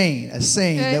a saying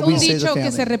that we Un say as a dicho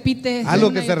que se family. repite. Algo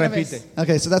una que y se otra repite. vez.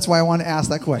 Okay, so that's why I want to ask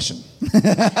that question.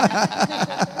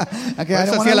 Okay, I Por eso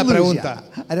don't want hacía to la lose you. pregunta.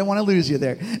 I don't want to lose you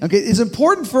there. Okay, it's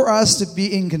important for us to be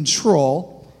in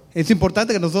control Es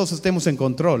importante que nosotros estemos en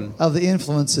control of the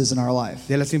influences in our life.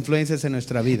 de las influencias en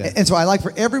nuestra vida. And so I like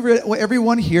for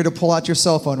everyone here to pull out your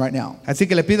cell phone right now. Así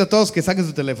que le pido a todos que saquen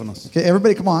sus teléfonos. Okay,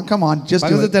 everybody, come on, just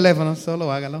Paguen do su it. teléfono, solo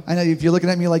hágalo. I know if you're looking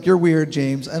at me like you're weird,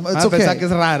 James. It's Van a pensar que okay.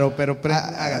 es raro, pero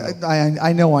hágalo.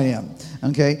 I know I am.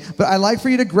 Okay, but I'd like for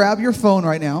you to grab your phone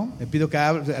right now. Le pido que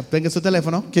tenga su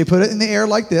teléfono, Okay, put it in the air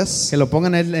like this. que lo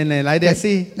pongan en el aire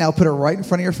así Now put it right in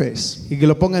front of your face. y que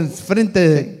lo pongan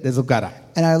frente de su cara.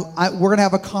 And we're going to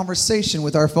have a conversation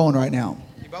with our phone right now.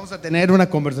 Y vamos a tener una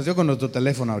conversación con nuestro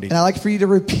teléfono And ahorita. I'd like for you to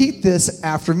repeat this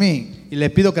after me. Y le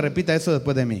pido que repita eso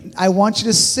después de mí. I want you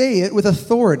to say it with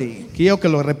authority. Quiero que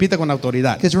lo repita con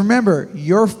autoridad. Because remember,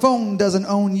 your phone doesn't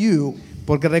own you.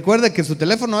 Porque recuerde que su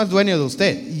teléfono no es dueño de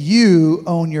usted. You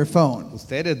own your phone.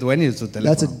 Usted es dueño de su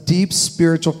That's a teléfono. deep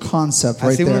spiritual concept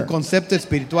right Así un there. concepto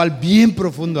espiritual bien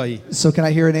profundo ahí. So can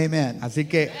I hear an amen? Así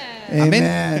que, amén.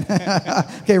 Amen.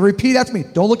 Okay, repeat after me.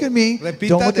 Don't look at me. Don't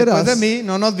Repita look at después de us. mí,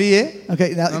 no nos vie.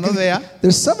 Okay, now No nos vea.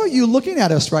 there's some of you looking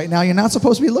at us right now. You're not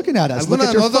supposed to be looking at us. Look Algunos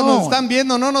at de your nosotros nos phone. están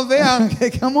viendo, no nos vean.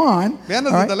 Okay, come on. Vean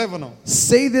All su right. teléfono.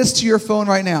 Say this to your phone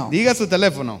right now. Diga su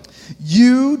teléfono.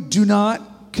 You do not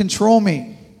control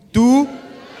me. Tú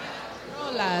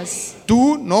Hola.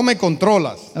 no me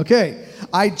controlas. Okay.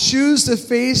 I choose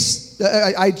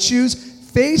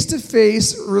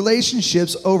face-to-face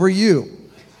relationships over you.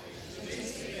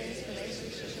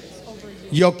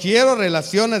 Yo quiero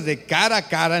relaciones de cara a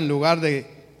cara en lugar de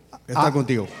estar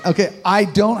contigo. Okay. I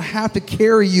don't have to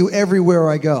carry you everywhere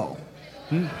I go.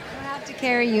 I have to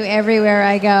carry you everywhere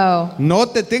I go. No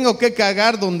te tengo que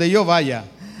cagar donde yo vaya.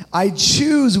 I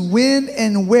choose when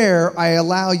and where I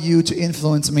allow you to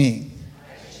influence me.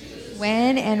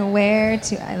 When and where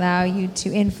to allow you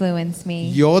to influence me.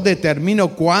 Yo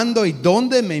determino cuándo y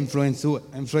dónde me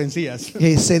influencias.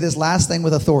 Okay, say this last thing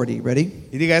with authority. Ready?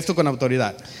 Y diga esto con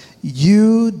autoridad.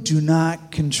 You do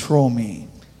not control me.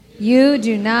 You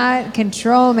do not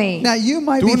control me. Now you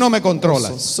might Tú be no me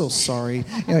controlas. Oh, so sorry.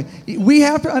 Anyway, we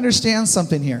have to understand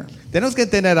something here. Tenemos que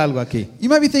entender algo aquí. You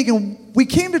might be thinking, we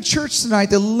came to church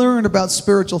tonight to learn about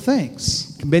spiritual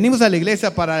things. Venimos a la iglesia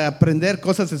para aprender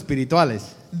cosas espirituales.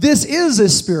 This is a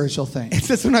spiritual thing.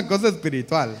 Esta es una cosa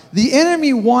espiritual. The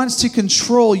enemy wants to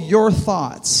control your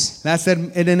thoughts.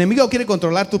 El enemigo quiere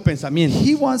controlar tus pensamientos.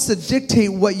 He wants to dictate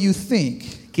what you think.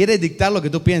 Quiere dictar lo que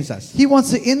tú piensas. He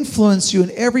wants to influence you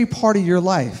in every part of your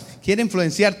life. Quiere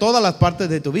influenciar todas las partes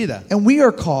de tu vida. And we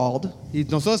are called Y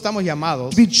nosotros estamos llamados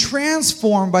to be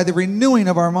transformed by the renewing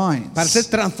of our para ser minds.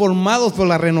 transformados por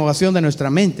la renovación de nuestra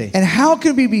mente. And how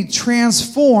can we be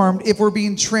transformed if we're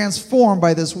being transformed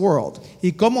by this world?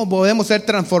 ¿Y cómo podemos ser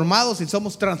transformados si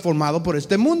somos transformados por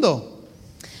este mundo?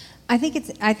 I think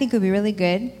it would be really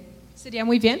good Sería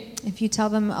muy bien if you tell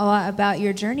them a lot about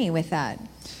your journey with that.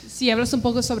 si hablas un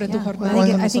poco sobre tu Yeah. jornada Well,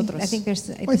 con I nosotros. think there's.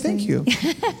 Why, thank you.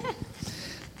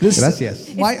 This, Gracias.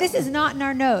 This is not in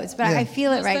our notes, but Yeah. I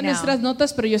feel No it está right en nuestras now.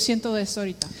 notas, pero yo siento eso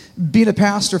ahorita. Being a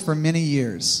pastor for many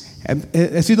years,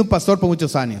 He sido un pastor por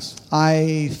muchos años.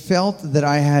 I felt that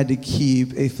I had to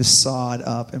keep a facade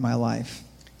up in my life.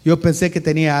 Yo pensé que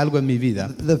tenía algo en mi vida,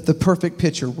 The perfect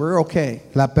picture. We're okay.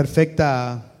 la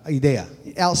perfecta idea.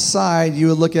 Outside, you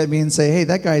would look at me and say, hey,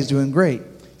 that guy's doing great.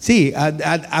 Sí,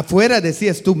 afuera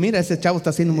decías tú, mira, ese chavo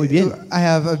está haciendo muy bien. I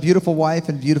have a beautiful wife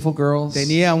and beautiful girls.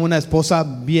 Tenía una esposa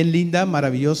bien linda,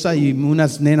 maravillosa y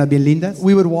unas nenas bien lindas.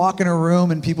 We would walk in a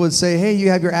room and people would say, hey, you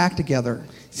have your act together.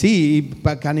 Sí, y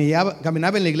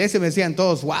caminaba en la iglesia y me decían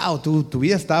todos, wow, tu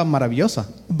vida está maravillosa.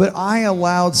 But I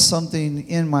allowed something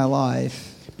in my life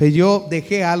Pero yo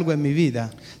dejé algo en mi vida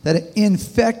that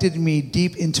infected me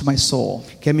deep into my soul.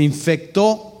 que me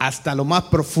infectó hasta lo más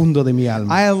profundo de mi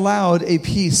alma. I allowed a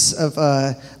piece of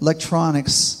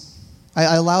electronics. I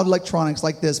allowed electronics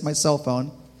like this, my cell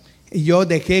phone, Y yo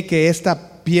dejé que esta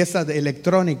pieza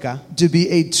electrónica, to be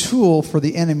a tool for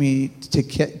the enemy to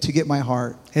get my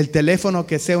heart. el teléfono,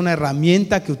 que sea una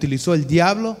herramienta que utilizó el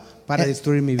diablo para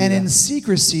destruir mi vida. And in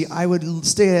secrecy, I would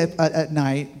stay at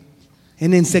night.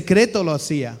 En secreto lo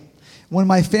hacía. When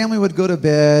my family would go to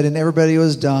bed and everybody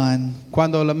was done,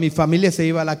 Cuando mi familia se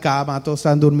iba a la cama, todos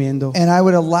estaban durmiendo. and I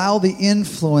would allow the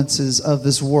influences of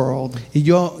this world Y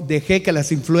yo dejé que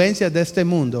las influencias de este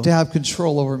mundo to have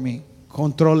control over me.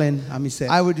 controlen a mi ser.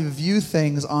 I would view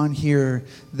things on here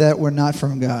that were not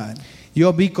from God.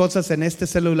 Yo vi cosas en este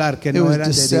celular que It no was eran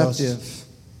de Dios. deceptive.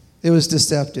 It was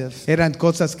deceptive. Eran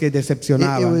cosas que It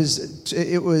decepcionaban.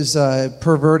 was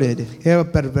perverted. Era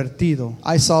pervertido.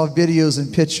 I saw videos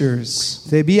and pictures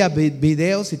Se veía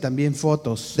videos y también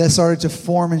fotos. that started to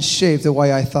form and shape the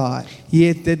way I thought.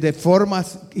 Y de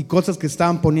formas y cosas que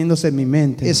estaban poniéndose en mi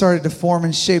mente. It started to form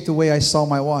and shape the way I saw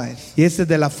my wife, Y ese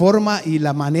de la forma y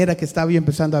la manera que estaba yo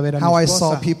empezando a ver a how mi I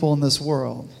saw esposa. people in this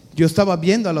world. Yo estaba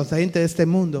viendo a la gente de este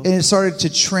mundo And it started to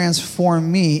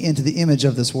transform me into the image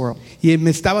of this world. y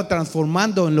me estaba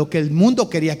transformando en lo que el mundo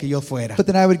quería que yo fuera. But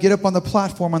then I would get up on the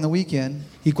platform on the weekend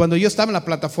Y cuando yo estaba en la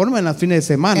plataforma en los fines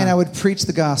de and I semana would preach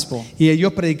the gospel. y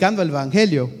yo predicando el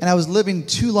evangelio And I was living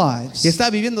two y lives. estaba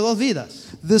viviendo dos vidas.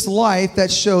 This life that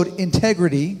showed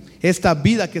integrity, Esta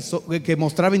vida que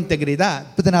mostraba integridad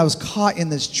but then I was caught in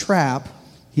this trap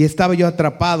y estaba yo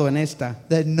atrapado en esta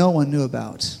that no one knew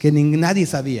about. que nadie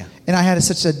sabía. And I had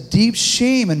such a deep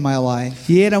shame in my life.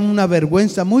 Y era una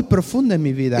vergüenza muy profunda en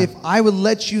mi vida If I would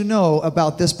let you know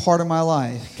about this part of my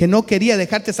life, que no quería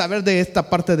dejarte saber de esta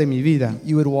parte de mi vida.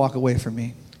 you would walk away from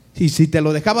me. Y si te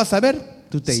lo dejaba saber,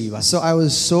 tú te ibas. So I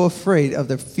was so afraid of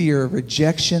the fear of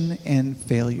rejection and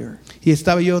failure. Y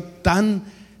estaba yo tan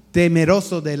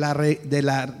temeroso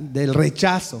del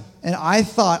rechazo. And I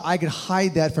thought I could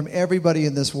hide that from everybody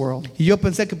in this world. Y yo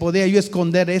pensé que podía yo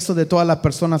esconder eso de todas las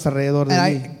personas alrededor de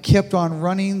And mí. I kept on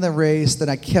running the race, that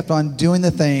I kept on doing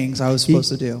the things I was supposed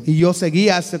to do. Y yo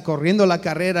seguía corriendo la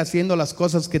carrera, haciendo las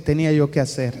cosas que tenía yo que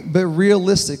hacer. But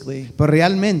realistically, Pero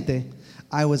realmente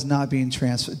I was not being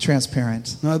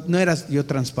transparent. no era yo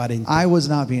transparente. I was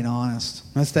not being honest.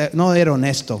 No era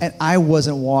honesto. And I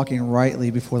wasn't walking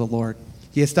rightly before the Lord.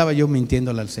 Y estaba yo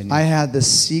mintiéndole al Señor. I had this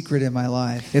secret in my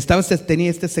life Tenía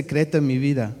este secreto en mi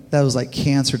vida. that was like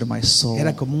cancer to my soul.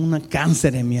 Era como un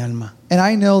cáncer en mi alma. And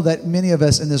I know that many of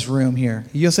us in this room here,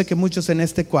 Y yo sé que muchos en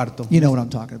este cuarto you know what I'm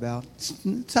talking about.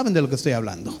 saben de lo que estoy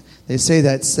hablando. They say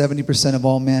that 70% of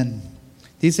all men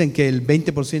Dicen que el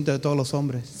 20% de todos los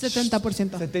hombres,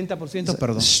 70%. 70%,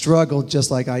 perdón, struggled just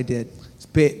like I did.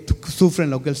 sufren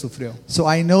lo que él sufrió. So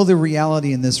I know the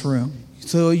reality in this room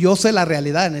Yo sé la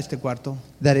realidad en este cuarto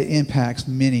that it impacts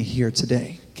many here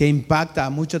today. que impacta a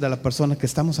muchas de las personas que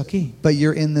estamos aquí. But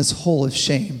you're in this hole of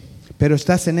shame Pero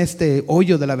estás en este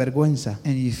hoyo de la vergüenza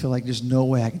and you feel like there's no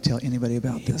way I can tell anybody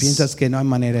about y this. piensas que no hay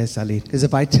manera de salir. Because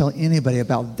if I tell anybody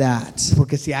about that,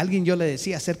 Porque si a alguien yo le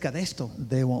decía acerca de esto,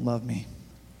 they won't love me.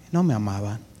 no me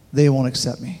amaban, They won't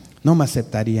accept me. no me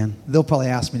aceptarían. They'll probably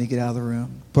ask me to get out of the room.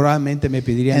 Probablemente me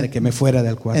pedirían de que me fuera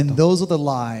del And cuarto. those are the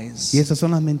lies Y esas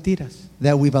son las mentiras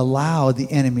that we've allowed the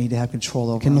enemy to have control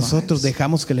over que our nosotros lives.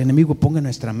 dejamos que el enemigo ponga en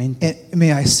nuestra mente. And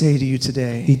may I say to you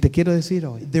today, Y te quiero decir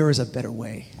hoy, there is a better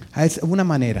way. es una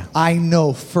manera. I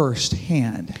know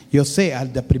firsthand Yo sé a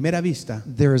la primera vista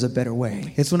there is a better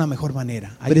way. es una mejor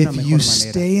manera. Hay But una if mejor you manera.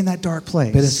 stay in that dark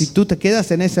Pero si place tú te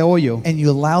quedas en ese hoyo and you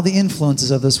allow the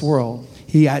influences of this world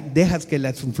y dejas que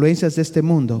las influencias de este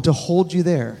mundo to hold you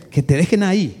there, que te dejen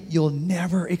ahí, you'll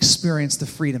never experience the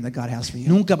freedom that God has for you.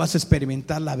 nunca vas a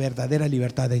experimentar la verdadera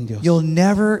libertad en Dios. You'll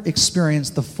never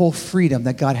experience the full freedom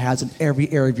that God has in every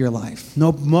area of your life.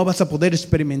 No vas a poder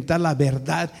experimentar la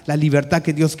verdad, la libertad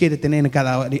que Dios quiere tener en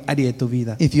cada área de tu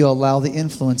vida. If you allow the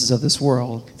influences of this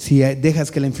world Si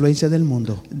dejas que la influencia del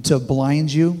mundo to blind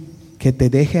you que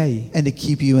te deje ahí and to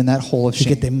keep you in that hole of y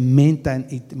que te shame. mentan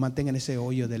y te mantengan en ese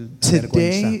hoyo de la Today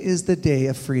vergüenza. is the day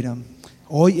of freedom.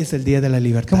 Hoy es el día de la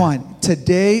libertad. Come on.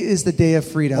 Today is the day of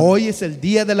freedom. Hoy es el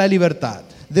día de la libertad.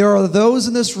 There are those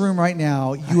in this room right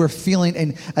now, you are feeling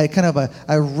a kind of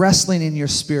a wrestling in your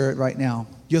spirit right now.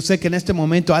 Yo sé que en este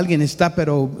momento alguien está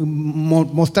pero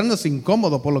mostrándose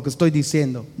incómodo por lo que estoy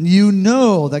diciendo. You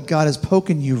know that God has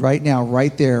poken you right now,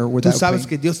 right there where Tú that sabes pain.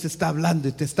 que Dios te está hablando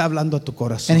y te está hablando a tu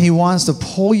corazón. And He wants to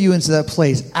pull you into that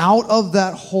place, out of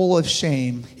that hole of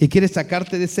shame, Y quiere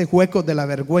sacarte de ese hueco de la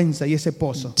vergüenza y ese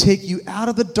pozo. take you out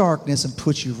of the darkness and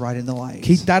put you right in the light,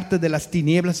 Quitarte de las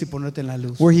tinieblas y ponerte en la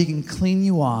luz. where He can clean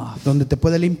you off, Donde te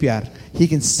puede limpiar. He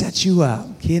can set you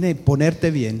up, Quiere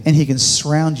ponerte bien. and He can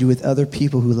surround you with other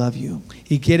people who love you.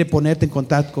 Y quiere ponerte en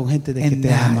contacto con gente de que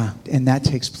te ama. And that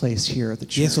takes place here at the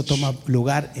Y eso church. toma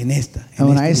lugar en esta. And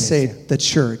when I iglesia. say the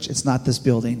church, it's not this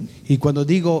building. Y cuando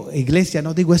digo iglesia,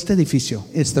 no digo este edificio.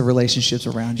 It's the relationships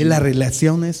around Es you. las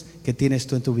relaciones que tienes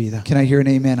tú en tu vida. Can I hear an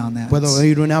amen on that? Puedo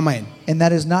oír un amén. And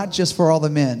that is not just for all the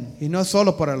men. Y no es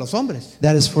solo para los hombres,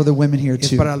 That is for the women here es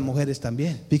too. para las mujeres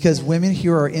también. Because women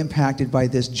here are impacted by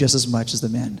this just as much as the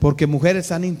men. Porque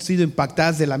mujeres han sido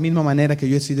impactadas de la misma manera que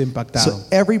yo he sido impactado. So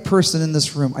every person in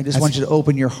this room, I just want you to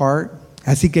open your heart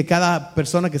Así que cada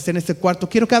persona que esté en este cuarto,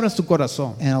 quiero que abras tu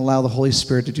corazón and allow the Holy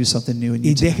Spirit to do something new in y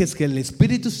you tonight. dejes que el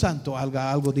Espíritu Santo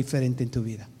haga algo diferente en tu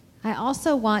vida. I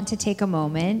also want to take a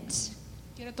moment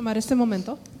Quiero tomar este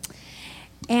momento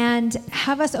and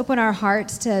have us open our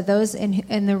hearts to those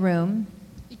in the room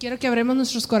y quiero que abramos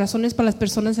nuestros corazones para las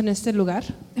personas en este lugar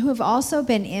who have also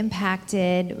been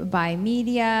impacted by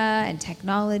media and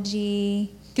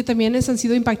technology que también han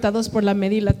sido impactados por la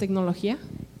media y la tecnología,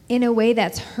 in a way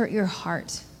that's hurt your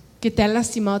heart. que te han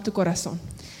lastimado tu corazón.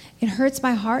 It hurts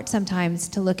my heart sometimes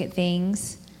to look at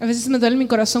things. A veces me duele mi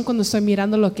corazón cuando estoy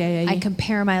mirando lo que hay I ahí.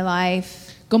 compare my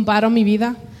life. Comparo mi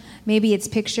vida. Maybe it's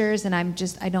pictures and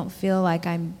I don't feel like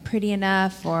I'm pretty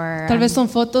enough or Tal vez I'm- son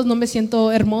fotos, no me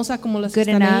siento hermosa como las que Good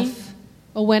están ahí, enough.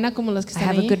 o buena como las que I están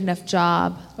have a ahí, good enough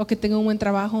job. o que tengo un buen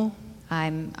trabajo,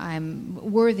 I'm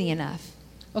worthy enough.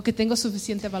 o que tengo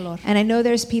suficiente valor. And I know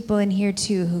there's people in here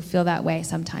too who feel that way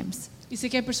sometimes. Y sé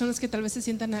que hay personas que tal vez se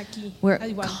sientan aquí We're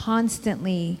igual.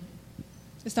 constantly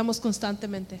Estamos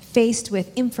constantemente faced with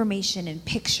information and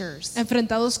pictures.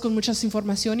 enfrentados con mucha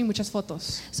información y muchas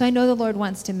fotos. So I know the Lord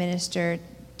wants to minister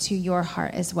to your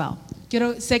heart as well.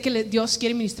 Sé que Dios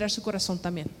quiere ministrar su corazón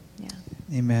también.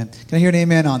 Yeah. Amen. Can I hear an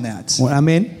amen on that? Bueno,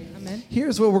 amén. Amén.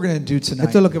 Here's what we're going to do tonight.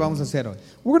 Esto es lo que vamos a hacer hoy.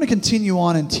 We're going to continue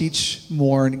on and teach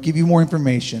more and give you more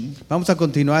information. Vamos a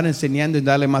continuar enseñando y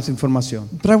darle más información.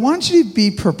 But I want you to be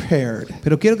prepared.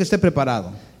 Pero quiero que esté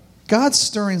preparado. God's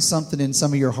stirring something in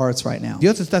some of your hearts right now.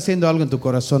 Dios está haciendo algo en tu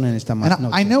corazón en esta And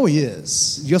noche. I know He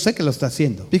is. Yo sé que lo está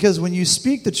haciendo. Because when you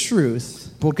speak the truth,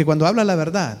 Porque cuando habla la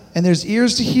verdad, and there's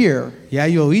ears to hear, y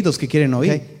hay oídos que quieren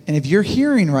oír, okay? And if you're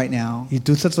hearing right now, y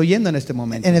tú estás oyendo en este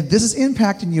momento, and if this is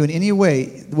impacting you in any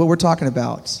way, what we're talking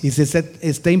about, y se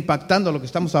está impactando lo que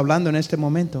estamos hablando en este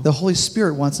momento, the Holy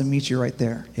Spirit wants to meet you right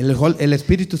there. el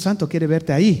Espíritu Santo quiere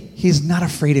verte ahí. He's not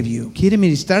afraid of you. Quiere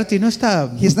ministrarte y no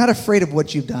está He's not afraid of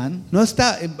what you've done.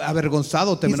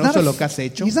 avergonzado o He's temeroso not, de lo que has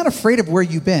hecho. he's not afraid of where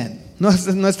you've been. No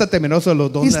está temeroso de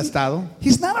donde has estado.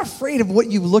 He's not afraid of what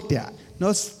you've looked at. no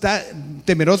está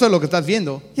temeroso de lo que estás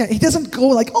viendo. Yeah, he doesn't go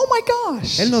like, oh my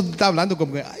gosh. Él no está hablando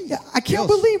como que, ay, Yeah, I can't Dios,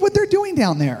 believe what they're doing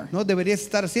down there. no deberías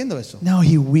estar haciendo eso. No,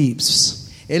 he weeps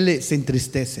Él se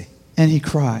entristece and he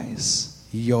cries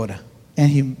y llora and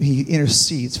he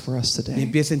intercedes for us y today.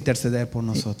 empieza a interceder por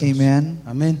nosotros. Amen.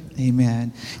 Amén.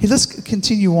 Amen. Hey, let's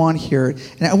continue on here.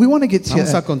 And we want to get to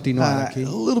Vamos a continuar aquí. a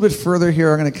little bit further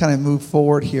here. I'm going to kind of move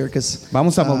forward here because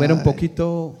Vamos a mover un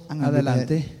poquito I'm gonna do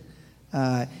adelante.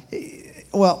 that.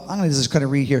 Well, I'm going to just kind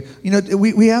of read here. You know,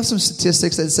 we have some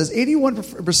statistics that says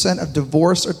 81% of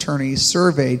divorce attorneys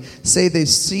surveyed say they've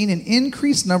seen an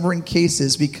increased number in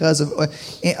cases because of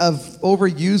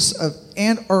overuse of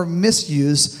and or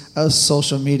misuse of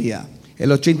social media.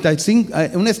 El 85,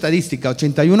 una estadística,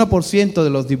 81% de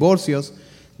los divorcios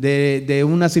de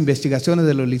unas investigaciones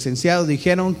de los licenciados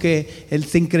dijeron que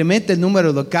se incrementa el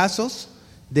número de casos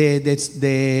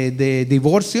de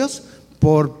divorcios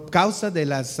por causa de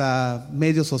los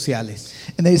medios sociales.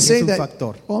 And they Es say un that,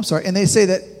 factor. well, I'm sorry, and they say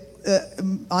that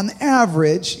on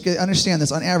average, understand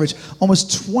this, on average,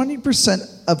 almost 20%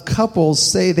 of couples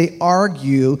say they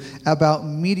argue about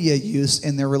media use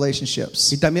in their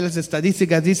relationships. Y también las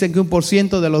estadísticas dicen que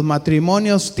 1% de los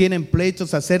matrimonios tienen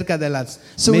pleitos acerca de los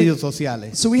medios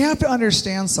sociales. So we have to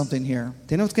understand something here.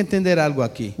 Tenemos que entender algo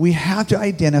aquí. We have to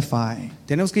identify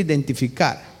Tenemos que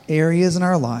identificar areas in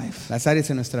our life. las áreas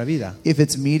en nuestra vida, If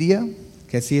it's media,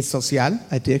 que si es social,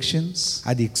 addictions,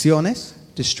 adicciones,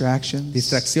 distractions,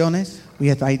 distracciones, we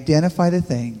have to identify the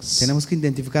things tenemos que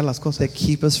identificar las cosas that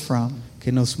keep us from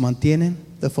que nos mantienen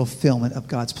the fulfillment of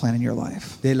God's plan in your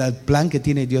life. del plan que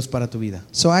tiene Dios para tu vida.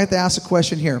 So I have to ask a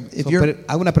question here. If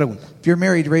Hago una pregunta. you're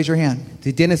married, raise your hand.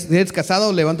 Si eres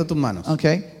casado, levanta tus manos.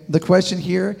 Okay. The question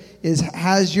here is,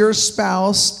 has your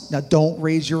spouse, now don't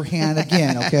raise your hand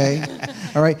again, okay?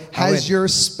 All right. Has your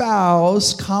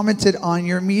spouse commented on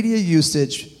your media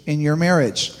usage in your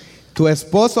marriage? ¿Tu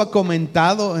esposo ha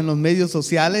comentado en los medios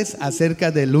sociales acerca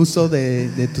del uso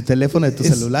de tu teléfono, de tu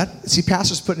celular? See,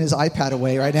 pastor's putting his iPad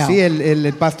away right now. Sí,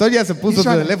 el pastor ya se puso su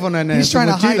teléfono en he's su trying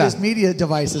to hide mochila. his media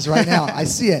devices right now. I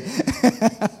see it.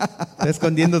 Está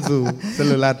escondiendo su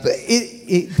celular. But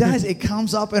it does. It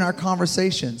comes up in our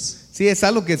conversations. Sí, es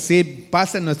algo que sí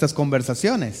pasa en nuestras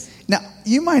conversaciones. Now,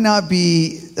 you might not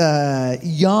be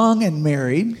young and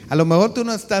married. A lo mejor tú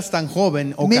no estás tan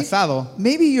joven o casado.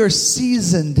 Maybe you're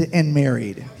seasoned and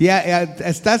married. Ya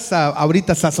estás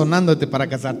ahorita sazonándote para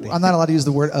casarte. I'm not allowed to use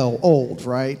the word old,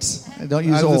 right? Don't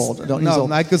use old. Don't use old.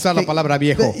 No hay que usar la palabra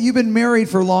viejo. But you've been married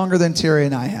for longer than Teri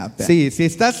and I have been. Sí, si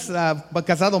estás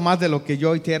casado más de lo que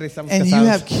yo y Teri estamos And casados. you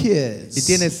have kids. Y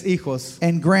tienes hijos.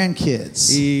 And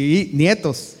grandkids. Y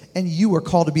nietos. And you are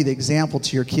called to be the example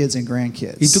to your kids and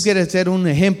grandkids. Y tú quieres ser un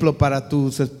ejemplo para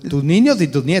tus niños y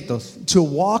tus nietos. To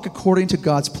walk according to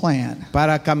God's plan.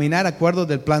 Para caminar acuerdo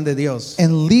del plan de Dios.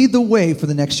 And lead the way for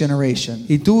the next generation.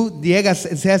 Y tú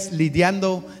seas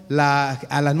lidiando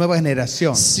a la nueva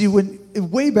generación. See,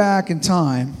 way back in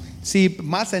time, Sí,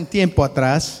 más en tiempo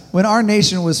atrás, when our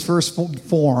nation was first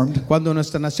formed, cuando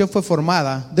nuestra nación fue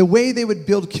formada, the way they would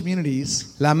build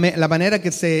communities, la manera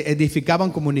que se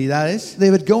edificaban comunidades, they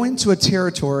would go into a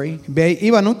territory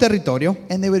iban a un territorio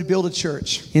and they would build a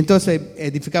church. y entonces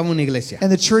edificaban una iglesia.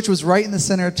 And the church was right in the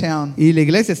center of town. Y la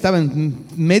iglesia estaba en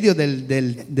medio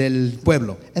del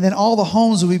pueblo. And then all the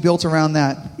homes would be built around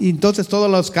that. Y entonces todas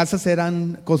las casas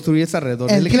eran construidas alrededor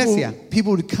de And la iglesia.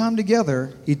 people would come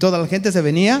together Y toda la gente se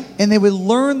venía and they would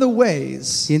learn the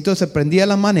ways y entonces aprendía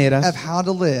las of maneras how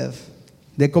to live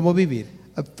de cómo vivir.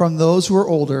 From those who are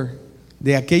older,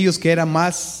 De aquellos que eran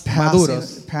más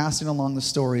maduros, passing along the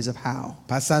stories of how,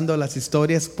 pasando las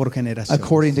historias por generaciones.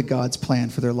 according to God's plan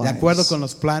for their De lives. acuerdo con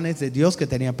los planes de Dios que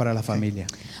tenía para la familia.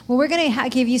 Well, we're going to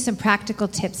give you some practical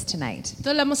tips tonight.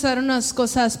 Entonces le vamos a dar unas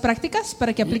cosas prácticas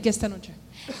para que aplique esta noche.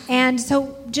 And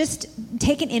so just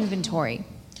take an inventory.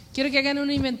 Quiero que hagan un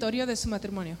inventario de su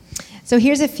matrimonio. So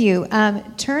here's a few.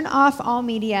 Turn off all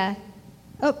media.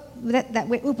 Oh,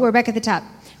 we're back at the top.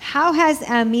 How has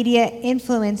media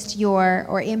influenced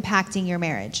or impacting your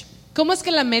marriage? ¿Cómo es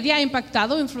que la media ha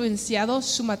impactado o influenciado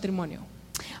su matrimonio?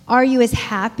 Are you as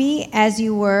happy as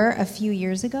you were a few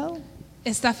years ago?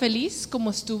 ¿Está feliz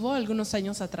como estuvo algunos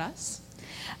años atrás?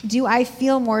 Do I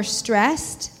feel more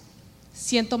stressed?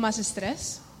 ¿Siento más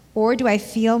estrés? Or do I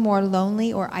feel more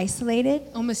lonely or isolated?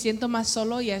 ¿O me siento más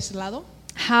solo y aislado?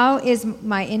 How is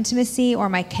my intimacy or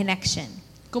my connection?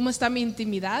 ¿Cómo está mi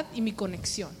intimidad y mi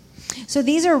conexión? So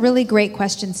these are really great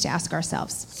questions to ask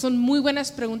ourselves. Son muy buenas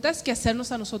preguntas que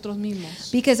hacernos a nosotros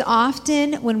mismos. Because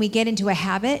often when we get into a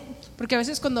habit, Porque a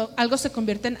veces cuando algo se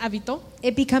convierte en hábito,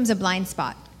 it becomes a blind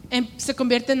spot. se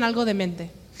convierte en algo de mente.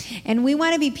 And we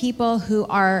want to be people who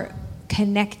are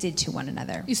connected to one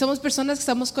another. Y somos personas que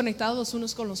estamos conectados los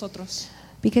unos con los otros.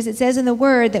 Because it says in the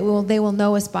word that they will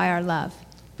know us by our love.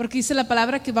 Porque dice la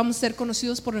palabra que vamos a ser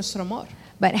conocidos por nuestro amor.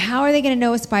 But how are they going to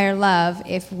know us by our love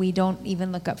if we don't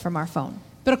even look up from our phone?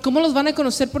 Pero ¿cómo los van a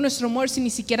conocer por nuestro amor si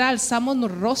ni siquiera alzamos el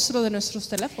rostro de nuestros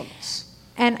teléfonos?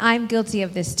 And I'm guilty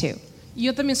of this too. Y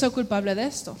yo también soy culpable de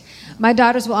esto. My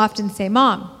daughters will often say,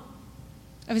 Mom,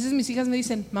 A veces mis hijas me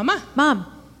dicen, mamá, Mom,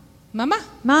 mamá,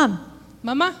 Mom,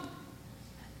 mamá,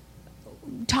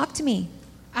 talk to me.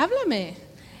 háblame.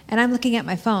 And I'm looking at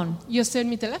my phone. Yo estoy en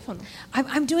mi teléfono.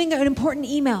 I'm doing an important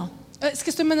email Es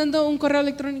que estoy mandando un correo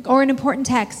electrónico or an important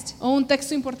text. o un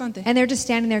texto importante. And they're just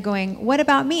standing there going, what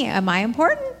about me? Am I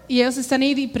important? Y ellos están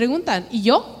ahí y preguntan, ¿y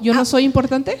yo? ¿Yo no soy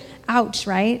importante? Ouch,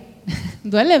 right?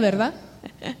 Duele, ¿verdad?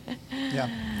 Yeah.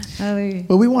 Hallelujah.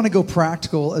 But we want to go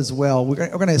practical as well. We're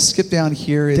going to skip down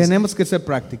here. Tenemos que ser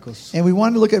prácticos. And we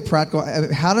want to look at practical,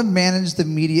 how to manage the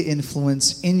media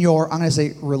influence in your, I'm going to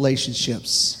say,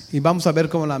 relationships. Y vamos a ver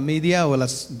cómo la media o la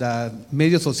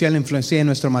medio social influencia en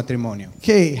nuestro matrimonio.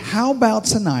 Okay, how about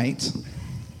tonight?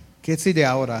 ¿Qué si de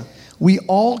ahora? We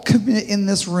all commit in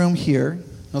this room here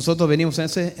Nosotros venimos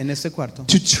en ese cuarto.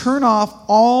 to turn off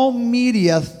all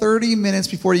media 30 minutes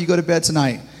before you go to bed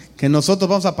tonight. Que nosotros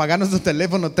vamos a apagar nuestro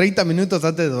teléfono 30 minutos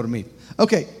antes de dormir.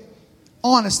 Okay,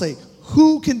 honestly,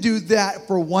 who can do that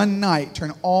for one night?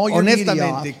 Turn all your media off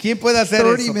Honestamente, ¿quién puede hacer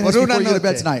 30 eso minutes por before una you go to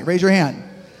bed noche? tonight. Raise your hand.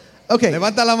 Okay,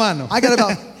 Levanta la mano. I got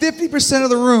about 50% of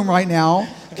the room right now.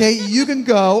 Okay, you can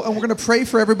go, and we're going to pray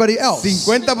for everybody else.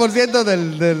 50%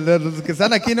 de los que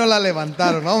están aquí no la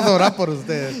levantaron. Vamos a orar por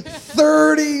ustedes.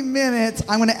 30 minutes,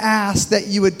 I'm going to ask that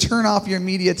you would turn off your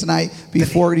media tonight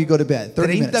before you go to bed. 30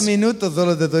 30 minutes. minutos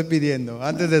solo te estoy pidiendo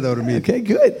antes de dormir. Okay,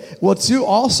 good. Well, two,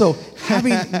 also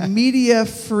having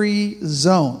media-free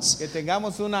zones. Que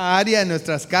tengamos una área en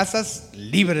nuestras casas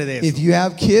libre de If eso. you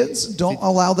have kids, don't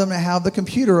allow them to have the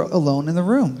computer alone in the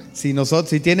room. Si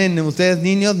tienen ustedes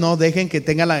niños, no dejen que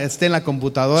esté en la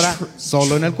computadora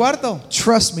solo en el cuarto.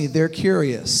 Trust me, they're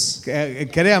curious.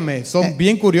 Créame, son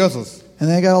bien curiosos. And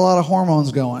they got a lot of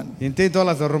hormones going. Y tienen todas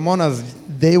las hormonas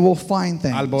They will find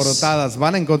things. alborotadas,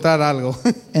 van a encontrar algo.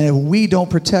 And if we don't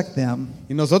protect them,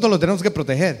 Y nosotros los tenemos que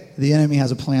proteger, the enemy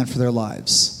has a plan for their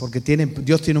lives. porque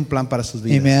Dios tiene un plan para sus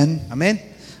vidas. Amen. Amén.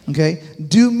 Okay?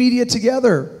 Do media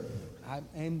together.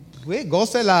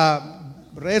 Goce las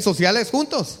redes sociales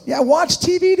juntos. Yeah, watch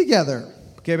TV together.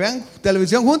 Que vean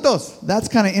televisión juntos. That's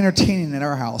kind of entertaining at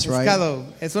our house, right?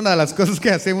 Es una de las cosas que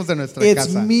hacemos en nuestra It's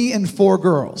casa. me and 4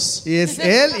 girls. Y es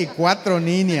él y 4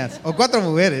 niñas, o 4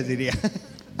 mujeres diría.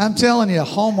 I'm telling you,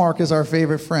 Hallmark is our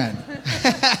favorite friend.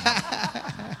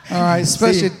 All right,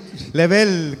 especially, Sí, le ve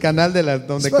el canal de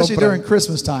donde especially during compran.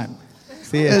 Christmas time.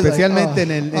 Sí, It's like, especialmente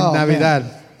en Navidad,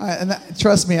 man. And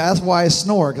trust me, that's why I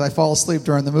snore, because I fall asleep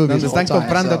during the movies. donde all the están time,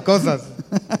 comprando so. cosas.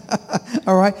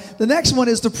 All right. The next one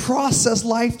is to process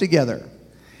life together.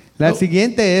 La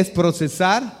siguiente es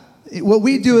procesar, What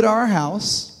we do at our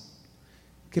house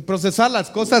que procesar las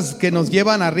cosas que nos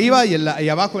llevan arriba y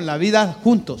abajo en la vida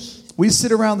juntos. We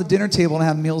sit around the dinner table and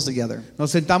have meals together.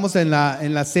 Nos sentamos en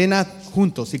la cena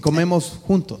juntos y comemos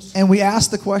juntos. And we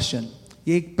ask the question,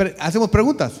 Y hacemos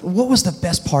preguntas. what was the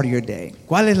best part of your day?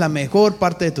 ¿Cuál es la mejor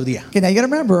parte de tu día? Okay, now you got to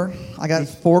remember, I got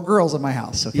 4 girls in my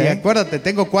house, Y okay? acuérdate,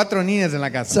 tengo 4 niñas en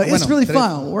la casa. So it's Bueno, really 3.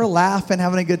 fun. We're laughing,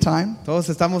 having a good time. Todos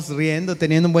estamos riendo,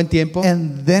 teniendo un buen tiempo.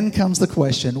 And then comes the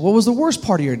question, what was the worst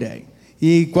part of your day?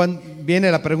 Y cuando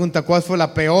viene la pregunta, ¿cuál fue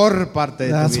la peor parte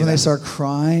de That's tu when vida? they start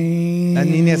crying. Las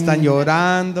niñas están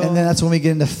llorando. And then that's when we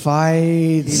get into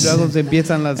Y fights. luego se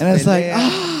empiezan las And it's like,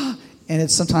 peleas. and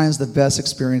it's sometimes the best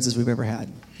experiences we've ever had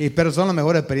Pero son la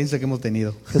mejor experiencia que hemos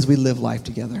tenido. because we live life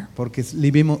together. Porque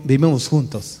vivimos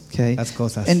juntos Okay? las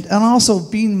cosas. And also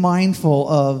being mindful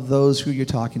of those who you're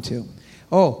talking to.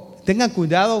 Tengan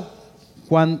cuidado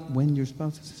when your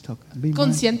spouse is talking. Be mindful.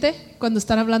 Consciente cuando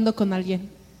están hablando con alguien.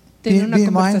 Tener una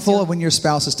Being mindful of conversación. when your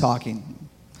spouse is talking.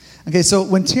 Okay, so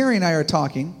when Teri and I are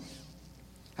talking,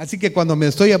 Así que cuando me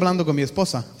estoy hablando con mi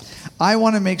esposa, I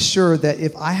want to make sure that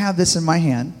if I have this in my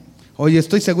hand, oye,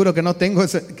 estoy seguro que no tengo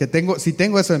si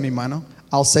tengo eso en mi mano,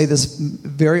 I'll say this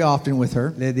very often with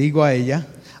her. le digo a ella,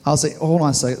 I'll say, hold on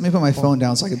a second, let me put my phone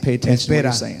down so I can pay attention to what espera,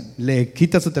 you're saying. le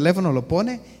quita su teléfono, lo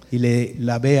pone y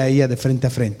la ve a ella de frente a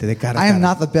frente, de cara a I am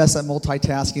cara. not the best at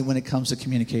multitasking when it comes to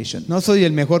communication. No soy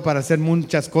el mejor para hacer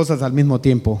muchas cosas al mismo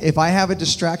tiempo. If I have a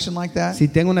distraction like that, Si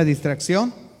tengo una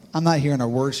distracción, I'm not hearing a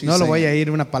word she's no lo voy a saying.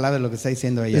 ir una palabra de lo que está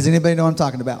diciendo ella. Does anybody know what I'm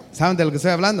talking about? ¿Saben de lo que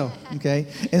estoy hablando? Okay?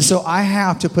 And so I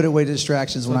have to put away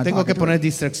distractions when I'm Tengo que talking to poner her.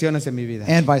 distracciones en mi vida.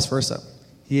 And vice versa.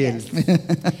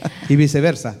 Y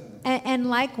viceversa. And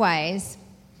likewise,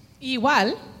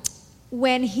 Igual,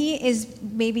 when he is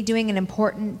maybe doing an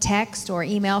important text or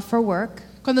email for work,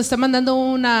 Cuando está mandando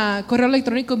un correo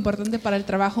electrónico importante para el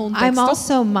trabajo, un I'm texto,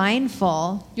 also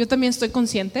mindful yo también estoy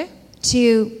consciente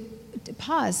to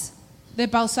pause de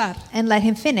pausar and let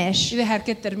him y finish dejar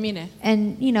que termine.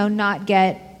 and, not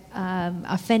get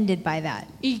offended by that.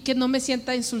 Y que no me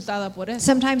sienta insultada por eso.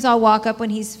 Sometimes I'll walk up when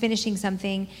he's finishing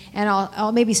something and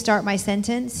I'll maybe start my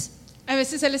sentence. A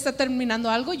veces él está terminando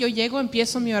algo, yo llego,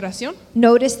 empiezo mi oración,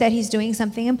 Notice that he's doing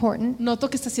something important noto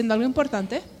que está haciendo algo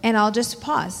importante and I'll just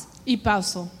pause y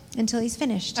pauso until he's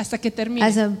finished hasta que termine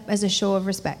as a show of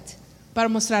respect. para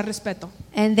mostrar respeto.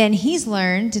 And then he's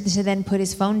learned to then put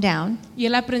his phone down Y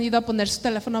él ha aprendido a poner su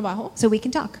teléfono abajo so we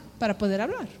can talk. para poder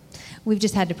hablar. We've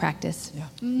just had to practice.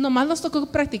 Nomás nos tocó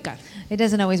practicar. It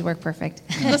doesn't always work perfect.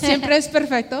 No siempre es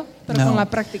perfecto, pero No. con la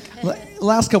práctica.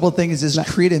 Last couple of things is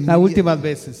create Las últimas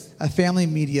veces. a family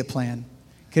media plan.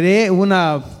 Creé un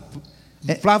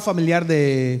plan familiar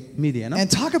de media, ¿no? And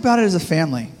talk about it as a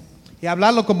family. Y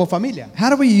hablarlo como familia. How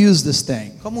do we use this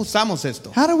thing? ¿Cómo usamos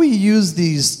esto? How do we use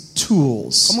these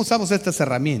tools? ¿Cómo usamos estas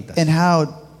herramientas? And how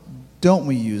don't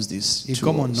we use these Y tools?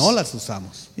 cómo no las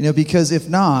usamos. Because if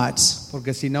not,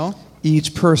 Porque si no,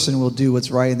 each person will do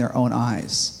what's right in their own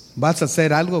eyes. vas a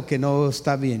hacer algo que no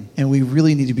está bien. And we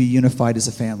really need to be unified as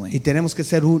a Y family. tenemos que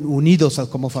ser unidos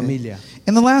como familia.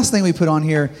 And the last thing we put on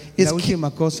here Y is, la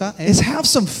última cosa is es have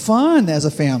some fun as a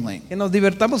family. que nos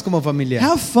divertamos como familia.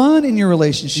 Have fun in your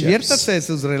relationships. Diviértase de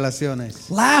sus relaciones.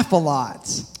 Laugh a lot.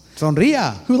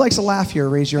 Sonría. Who likes to laugh here?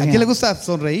 Raise your ¿A hand. quién le gusta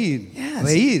sonreír? Yes.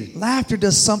 Reír. Laughter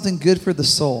does something good for the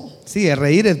soul. Sí, el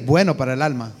reír es bueno para el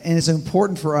alma. And it's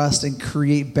important for us to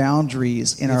create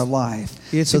boundaries in our life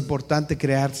Y es importante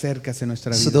crear cercas en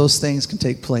nuestra so vida those things can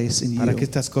take place in para que you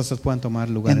estas cosas puedan tomar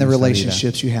lugar and en the nuestra vida,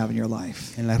 relationships you have in your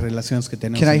life. en las relaciones que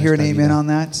tenemos Can I en hear an nuestra amen vida. on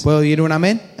that? ¿Puedo oír un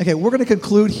amén? Okay, we're going to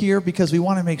conclude here because we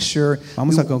want to make sure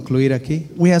Vamos a concluir aquí.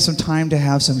 we have some time to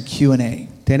have some Q&A.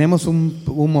 Tenemos un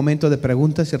momento de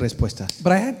preguntas y respuestas.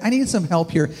 But I need some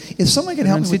help here. If someone can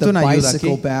help me with Necesito the una ayuda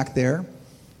bicycle aquí. back there.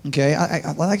 Okay,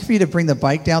 I'd like for you to bring the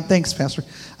bike down. Thanks, Pastor.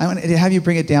 I want to have you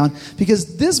bring it down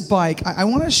because this bike, I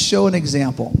want to show an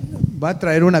example. Va a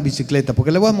traer una bicicleta,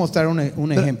 porque le voy a mostrar un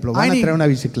ejemplo. Van a traer una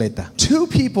bicicleta. Two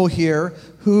people here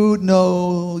who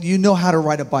know how to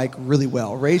ride a bike really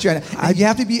well. Raise your hand. And you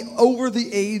have to be over the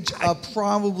age of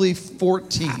probably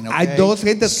 14. Okay? Hay dos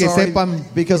gentes que Sorry, sepan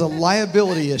because of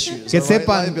liability issues. que all right?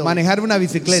 sepan Liability. manejar una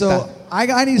bicicleta. So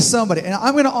I need somebody, and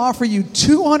I'm going to offer you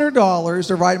 $200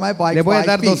 to ride my bike. Le voy a 5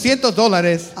 dar feet.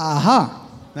 $200. Aha.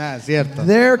 Cierto.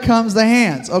 There comes the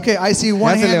hands. Okay, I see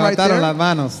one Ya se hand right levantaron there. las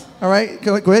manos. All right,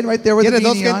 go ahead right there with the Quiere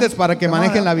dos beanie on. gentes para que Come on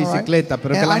manejen la up, all right. bicicleta,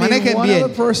 pero que And la I need manejen one bien.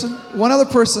 other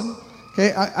person.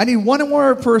 Okay, I need one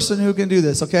more person who can do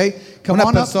this. Okay, come Una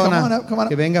on up, persona come on up, come on up.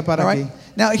 que venga para All right. aquí.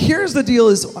 Now here's the deal: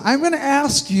 is I'm going to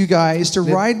ask you guys to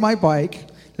ride my bike.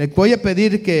 Le voy a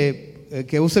pedir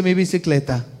que use mi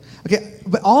bicicleta. Okay,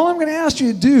 but all I'm going to ask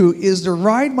you to do is to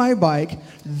ride my bike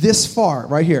this far,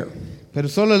 right here. Pero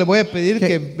solo le voy a pedir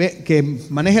Okay. que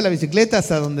maneje la bicicleta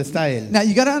hasta donde está él. Now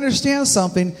you got to understand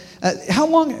something. How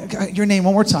long? Your name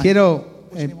one more time. Quiero,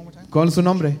 ¿cuál es su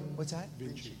nombre? What's that?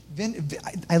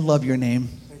 I love your name.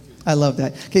 I love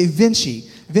that. Okay, Vinci.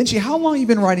 Vinci, how long have you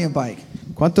been riding a bike?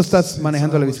 ¿Cuánto estás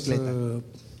manejando la bicicleta?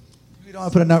 You don't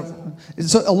want to put a number.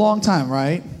 It's a long time,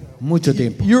 right? Mucho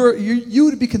tiempo. You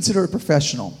would be considered a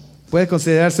professional, Puede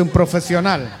considerarse un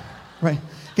profesional. right?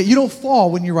 Okay, you don't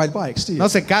fall when you ride bikes, do you? No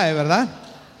se cae, ¿verdad?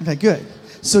 Okay, good.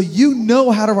 So you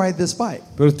know how to ride this bike.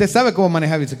 Pero usted sabe cómo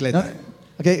manejar bicicleta. No?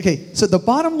 Okay. So the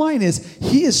bottom line is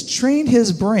he has trained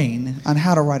his brain on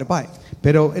how to ride a bike.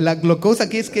 Pero lo cosa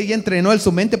aquí es que ella entrenó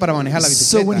su mente para manejar la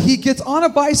So when bicicleta. he gets on a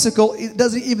bicycle, he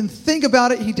doesn't even think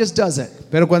about it. He just does it.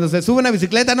 Pero cuando se sube una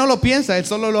bicicleta no lo piensa, él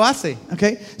solo lo hace.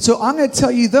 Okay. So I'm going to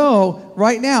tell you though,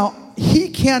 right now, he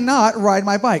cannot ride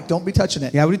my bike. Don't be touching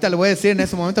it. Y ahorita le voy a decir en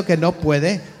ese momento que no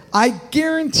puede. I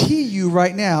guarantee you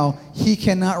right now, he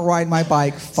cannot ride my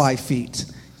bike 5 feet.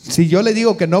 Si yo le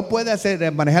digo que no puede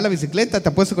manejar la bicicleta, te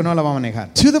apuesto que no la va a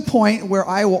manejar. To the point where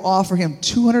I will offer him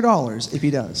 $200 if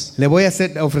he does. Le voy a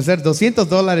ofrecer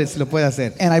 $200 si lo puede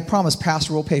hacer. And I promise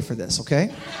Pastor will pay for this, okay?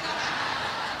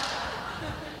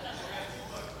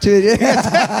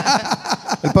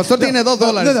 El pastor tiene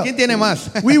 $2. No. ¿Quién tiene más?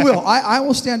 We will. I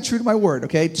will stand true to my word,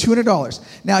 okay? $200.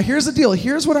 Now, here's the deal.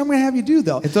 Here's what I'm going to have you do,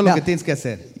 though. Esto es Now, lo que tienes que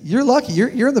hacer. you're lucky.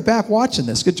 You're in the back watching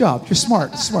this. Good job. You're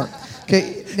smart.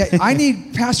 Okay, now, I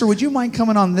need, Pastor, would you mind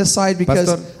coming on this side? Because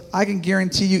Pastor. I can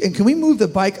guarantee you, and can we move the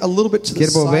bike a little bit to the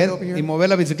Quiero side over mover here? y mover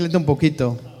la bicicleta un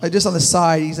poquito. Just on the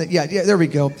side. He's like, yeah, there we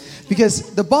go.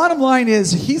 Because the bottom line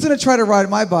is, he's going to try to ride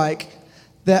my bike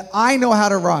that I know how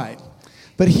to ride.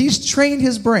 But he's trained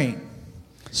his brain.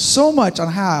 So much on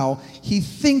how he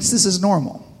thinks this is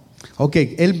normal. Ok,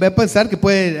 él va a pensar que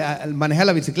puede manejar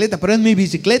la bicicleta, pero es mi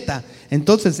bicicleta.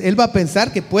 Entonces, él va a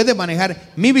pensar que puede manejar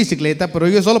mi bicicleta, pero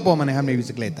yo solo puedo manejar mi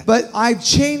bicicleta. But I've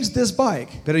changed this bike.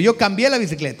 Pero yo cambié la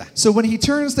bicicleta. So when he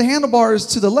turns the handlebars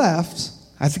to the left,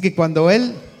 Así que cuando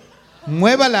él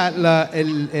mueva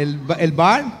el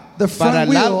bar The front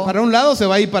wheel- para un lado, se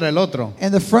va a ir para el otro.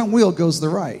 and the front wheel goes to the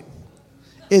right,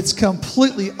 it's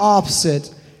completely opposite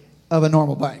of a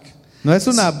normal bike. No es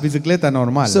una bicicleta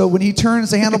normal. So when he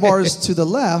turns the handlebars to the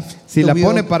left, Si the la wheel-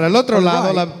 pone para el otro or the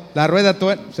lado, right, la rueda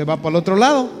se va para el otro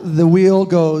lado. the wheel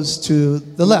goes to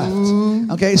the left.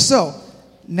 Okay, so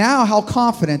now how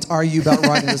confident are you about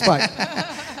riding this bike?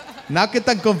 No, que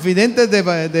tan confidentes de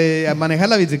manejar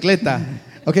la bicicleta.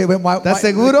 Okay, but ¿Estás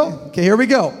seguro? Okay, here we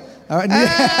go. All right.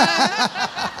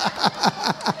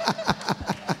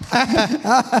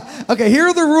 Okay, here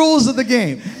are the rules of the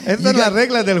game. Estas You son las got-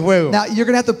 reglas del juego. Now you're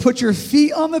gonna have to put your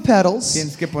feet on the pedals,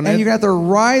 Tienes que and poner- you're gonna have to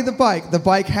ride the bike. The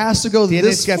bike has to go Tienes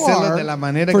this que hacerlo far de la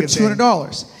manera for que te-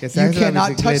 $200. que se You hace la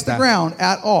cannot touch the bicicleta. ground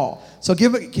at all. So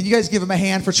can you guys give him a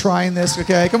hand for trying this?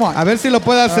 Okay, come on. A ver si lo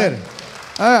puede hacer.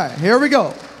 All right, here we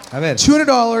go. A ver,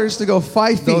 $200 to go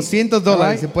 5 feet. $200 All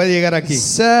right? se puede llegar aquí.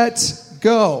 Set,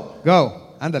 go. Go,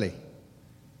 ándale.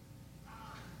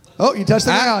 Oh, you touched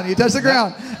the ground. You touched the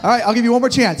ground. All right, I'll give you one more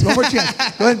chance. One more chance.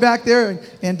 Go ahead back there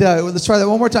and let's try that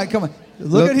one more time. Come on.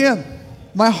 Look at him.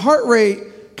 My heart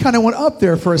rate kind of went up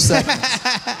there for a second.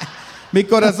 Mi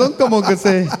corazón como que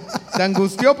se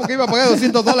angustió porque iba a pagar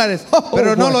 $200,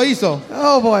 pero no boy. lo hizo.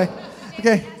 Oh, boy.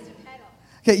 Okay.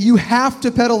 Okay, you have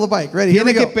to pedal the bike. Ready? Here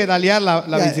we Tiene go. que pedalear la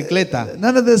Yeah, bicicleta.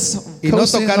 None of this Y no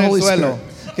coasting in the tocar el Holy suelo.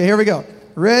 Spirit. Okay, here we go.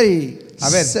 Ready? A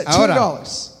ver, set, ahora.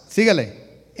 $200. Sígale.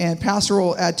 And Pastor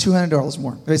will add $200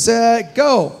 more. Ready, set,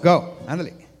 go. Go,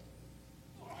 ándale.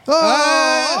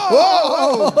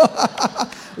 Oh!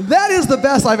 That is the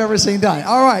best I've ever seen done.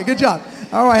 All right, good job.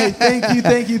 All right, thank you.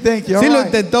 All Sí lo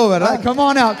right. intentó, All ¿verdad? right, come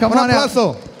on out, come Un on out.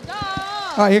 aplauso.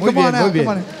 All right, here, Muy come on bien, muy out, bien.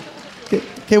 come on out.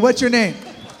 Okay, what's your name?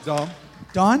 Dom.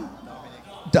 Don?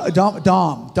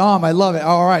 Dom, I love it.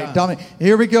 All right, Dom.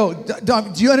 Here we go.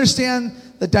 Dom, do you understand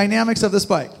the dynamics of this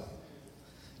bike?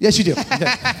 Yes, you do.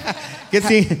 Okay. Que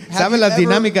sí, sabe you las ever-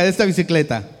 dinámicas de esta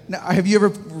bicicleta. Now, have you ever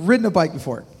ridden a bike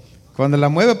before? Cuando la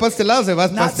mueve para este lado, se va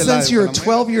para Not este lado. since you were Cuando la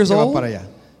 12 mueve, years se va old? para allá.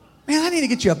 Man, I need to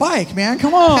get you a bike, man.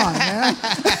 Come on, man.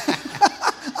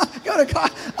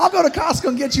 I'll go to Costco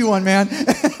and get you one, man.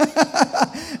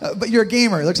 But you're a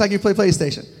gamer. It looks like you play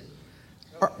PlayStation.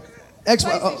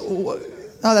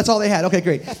 Oh, that's all they had. Okay,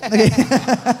 great. Okay.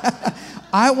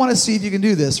 I want to see if you can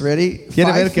do this. Ready?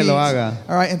 Quiere 5 ver que lo feet. haga.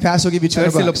 All right, and Pastor will give you A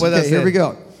ver $200. si lo puede Okay, here hacer. we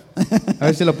go. A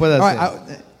ver si lo puede All right.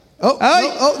 hacer.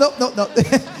 No.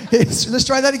 Let's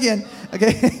try that again.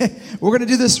 Okay. We're going to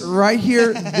do this right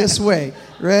here this way.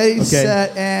 Ready, Okay.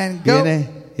 set, and go.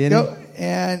 Viene. Go.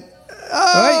 And,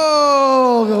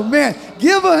 oh, man.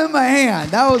 Give him a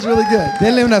hand. That was really good.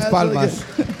 Denle unas That was really palmas.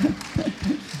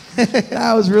 good.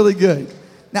 That was really good.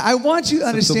 Now, I want you to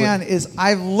understand is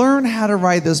I've learned how to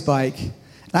ride this bike.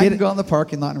 I can go out in the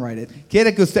parking lot and ride it.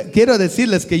 Quiero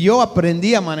decirles que yo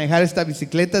aprendí a manejar esta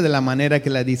bicicleta de la manera que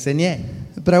la diseñé.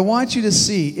 But I want you to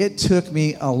see it took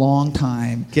me a long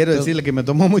time Quiero decirle que me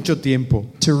tomó mucho tiempo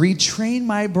to retrain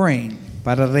my brain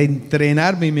para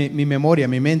reentrenar mi memoria,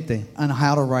 mi mente on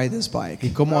how to ride this bike. y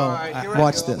cómo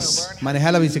Watch this.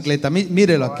 manejar la bicicleta.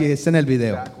 Mírelo, aquí está en el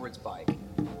video. Backwards bike.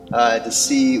 To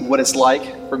see what it's like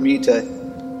for me to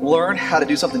learn how to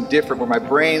do something different where my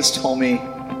brain's told me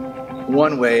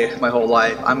one way my whole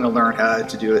life. I'm going to learn how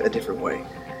to do it a different way.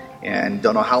 And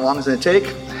don't know how long it's going to take,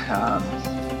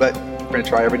 but we're going to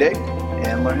try every day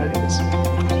and learn how to do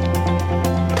this.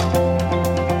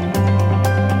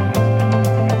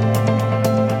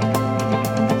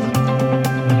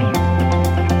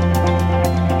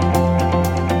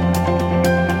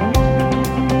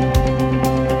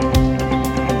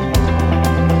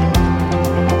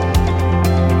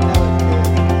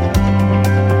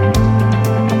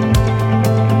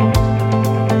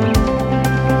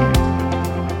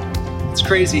 It's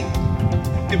crazy.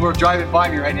 People are driving by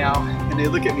me right now and they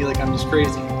look at me like I'm just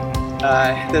crazy.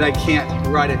 That I can't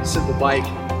ride a simple bike.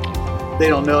 They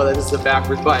don't know that this is a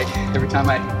backwards bike. Every time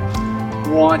I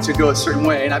want to go a certain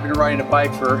way, and I've been riding a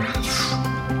bike for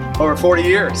over 40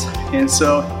 years. And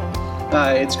so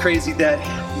it's crazy that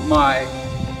my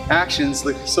actions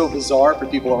look so bizarre for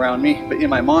people around me, but in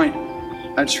my mind,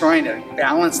 I'm trying to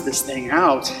balance this thing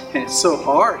out, and it's so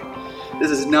hard.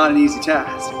 This is not an easy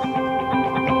task.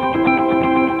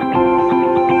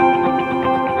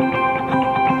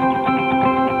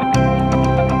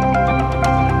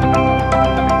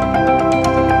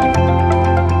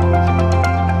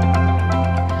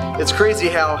 It's crazy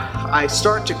how I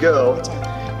start to go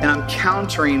and I'm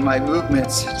countering my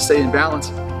movements to stay in balance.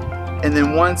 And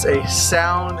then once a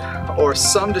sound or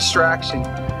some distraction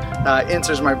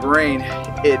enters my brain,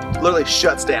 it literally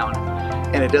shuts down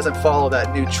and it doesn't follow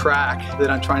that new track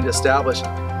that I'm trying to establish.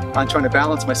 I'm trying to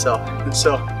balance myself. And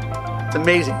so it's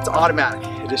amazing. It's automatic.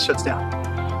 It just shuts down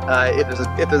if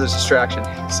there's a distraction.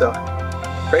 So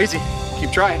crazy.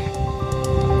 Keep trying.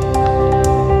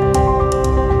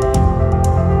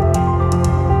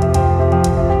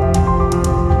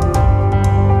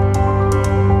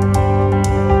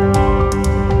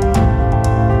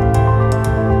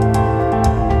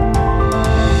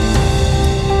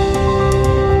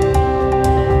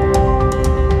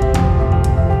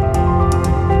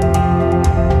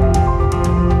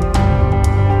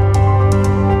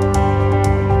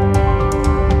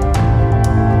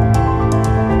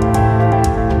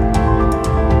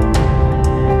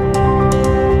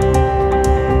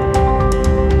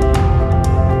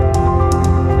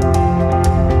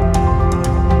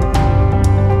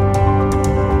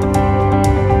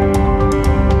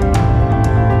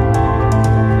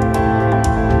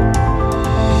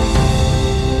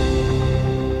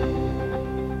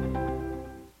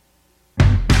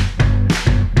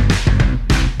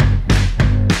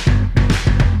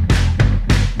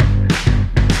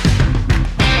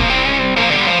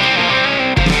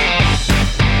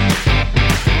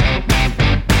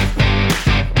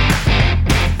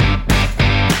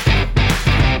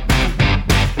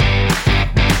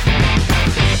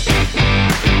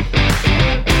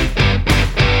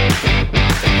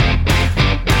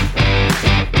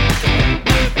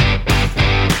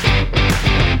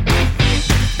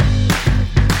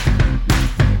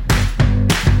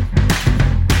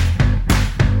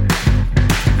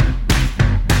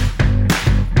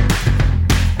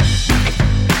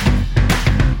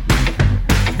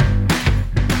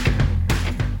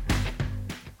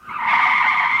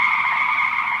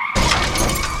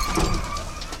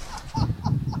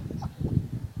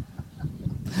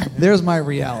 There's my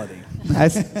reality.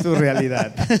 Es su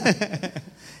realidad.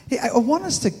 Hey, I want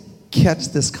us to catch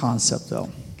this concept, though.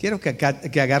 Quiero que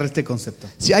agarre este concepto.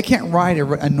 See, I can't ride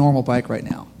a normal bike right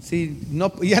now. Sí,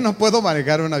 ya no puedo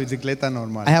manejar una bicicleta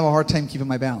normal. I have a hard time keeping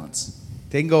my balance.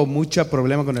 Tengo mucho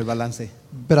problema con el balance.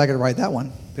 But I could ride that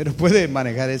one. Pero puede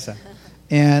manejar esa.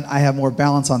 And I have more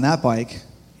balance on that bike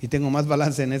Y tengo más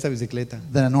balance en esa bicicleta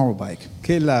than a normal bike.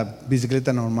 que la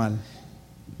bicicleta normal.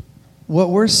 What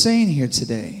we're saying here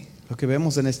today Lo que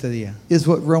vemos en este día, is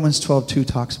what Romans 12:2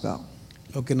 talks about.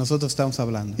 lo que nosotros estamos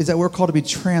hablando, Is that we're called to be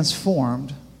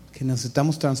transformed que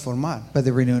necesitamos transformar by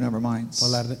the renewing of our minds. por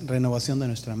la renovación de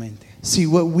nuestra mente. See,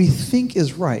 what we think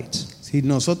is right, Si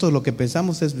nosotros lo que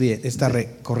pensamos es bien, está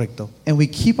correcto, and we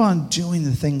keep on doing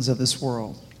the things of this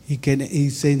world, y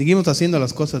seguimos haciendo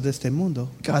las cosas de este mundo,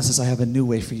 God says, I have a new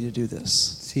way for you to do this.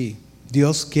 sí,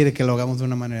 Dios quiere que lo hagamos de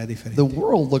una manera The diferente.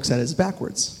 world looks at it as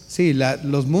backwards, Sí,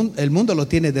 el mundo lo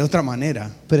tiene de otra manera,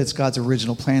 but it's God's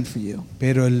original plan for you.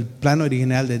 pero el plan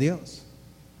original de Dios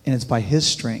And it's by His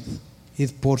strength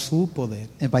es por su poder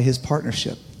and by His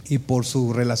partnership y por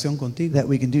su relación contigo that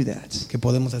we can do that. que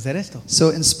podemos hacer esto.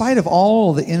 So in spite of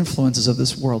all the influences of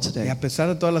this world Y today, a pesar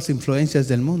de todas las influencias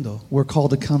del mundo, we're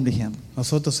called to come to Him,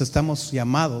 nosotros estamos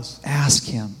llamados ask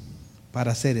Him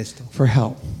para hacer esto for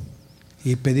help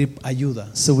y pedir ayuda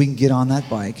so we can get on that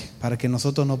bike para que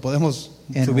nosotros nos podemos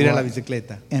And subir a la ride-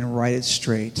 bicicleta and ride it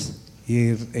straight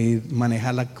y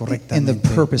manejarla in the correctamente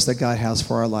purpose that God has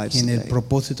for our lives en el today,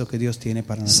 propósito que Dios tiene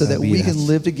para so nuestras that we vidas, can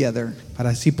live together para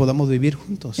así podamos vivir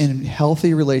juntos in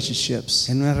healthy relationships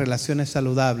en unas relaciones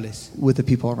saludables with the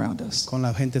people around us. con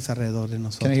las gentes alrededor de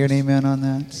nosotros. Can I hear an amen on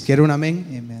that? ¿Quiere un amén?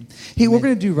 Amen. Hey, what we're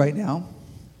going to do right now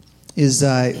is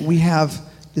we have,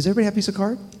 does everybody have a piece of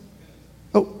card?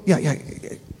 Oh, yeah.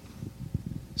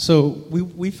 So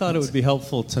we thought it would be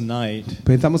helpful tonight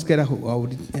Pensamos que era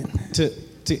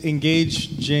to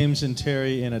engage James and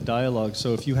Teri in a dialogue.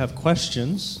 So if you have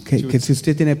questions que si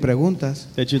usted tiene preguntas,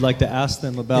 that you'd like to ask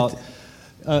them about,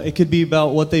 it could be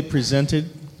about what they presented,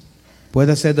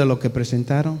 puede ser de lo que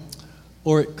presentaron,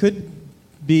 or it could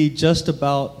be just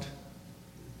about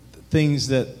things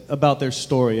about their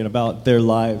story and about their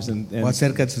lives o and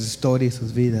acerca de sus historias,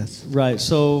 sus vidas. right.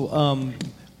 So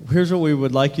here's what we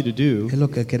would like you to do. Es lo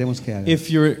que queremos que haga. If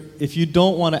you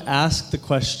don't want to ask the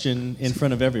question in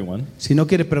front of everyone, Si no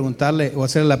quiere preguntarle o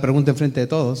hacerle la pregunta en frente de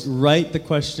todos, write the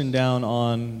question down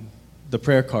on the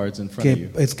prayer cards in front of que you.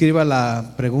 escriba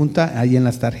la pregunta ahí en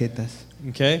las tarjetas.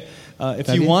 Okay? If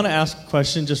 ¿Está you bien? want to ask a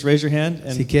question, just raise your hand,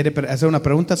 and Si quiere hacer una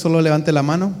pregunta, solo levante la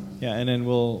mano yeah, and then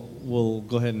we'll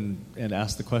go ahead and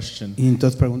ask the question, y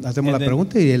entonces hacemos la then-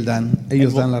 pregunta y ellos and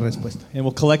dan la respuesta. and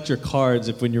we'll collect your cards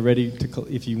if when you're ready to.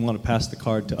 If you want to pass the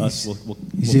card to us, we'll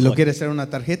Y si lo collect quiere hacer una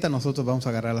tarjeta, nosotros vamos a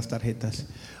agarrar las tarjetas.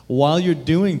 While you're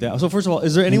doing that, so first of all,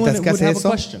 is there anyone that Mientras que would hace have a eso,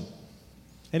 question?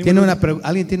 Anyone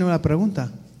 ¿Alguien tiene una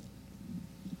pregunta?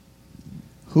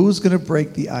 Who's going to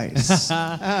break the ice?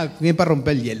 ¿Quién para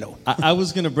romper el hielo? I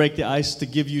was going to break the ice to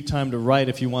give you time to write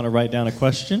if you want to write down a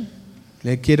question.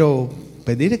 Le quiero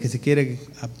pedir que si quiere.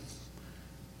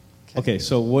 Okay,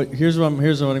 so here's what I'm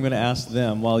going to ask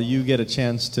them while you get a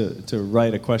chance to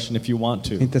write a question if you want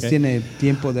to. Mientras Okay? tiene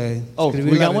tiempo de Oh,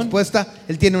 escribir we la got one? respuesta,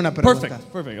 él tiene una pregunta.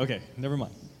 Perfect. Okay, never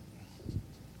mind.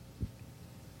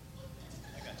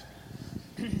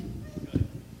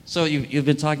 So you've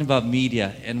been talking about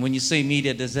media, and when you say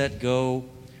media, does that go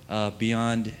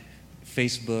beyond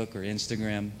Facebook or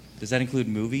Instagram? Does that include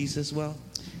movies as well?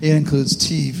 It includes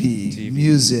TV,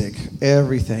 music,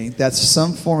 everything. That's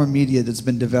some form of media that's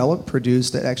been developed,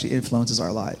 produced, that actually influences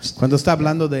our lives. Cuando está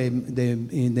hablando de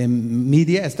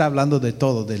media, está hablando de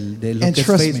todo, de lo And que es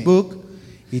trust me. Facebook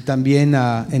y también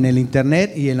en el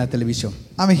internet y en la televisión.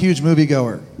 I'm a huge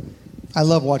moviegoer. I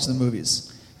love watching the movies.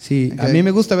 Sí, a Okay. mí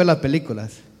me gusta ver las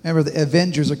películas. Remember, the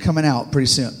Avengers are coming out pretty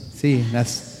soon. Sí,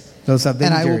 los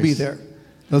Avengers. And I will be there.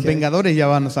 Los Okay. Vengadores ya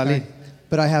van a salir. Okay.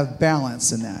 But I have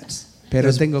balance in that. Pero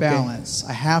There's tengo balance.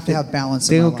 I have to have balance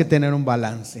in my Tengo que life. tener un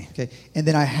balance. Okay. And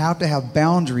then I have to have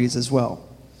boundaries as well.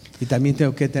 Y también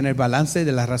tengo que tener balance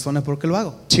de las razones por qué lo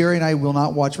hago. Terry and I will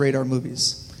not watch radar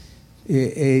movies.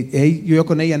 Yo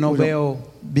con ella no We don't- veo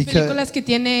Películas que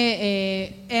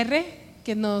tiene R,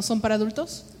 que no son para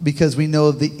adultos. Because we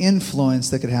know the influence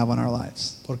that could have on our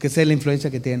lives. porque sé la influencia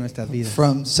que tiene en nuestras vidas.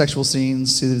 From sexual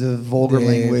scenes to the vulgar De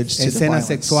language to the escenas violence.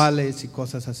 sexuales y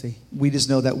cosas así. We just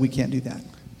know that we can't do that.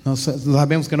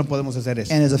 Sabemos que no podemos hacer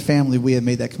eso. And as a family, we have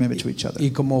made that commitment to each other. Y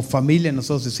como familia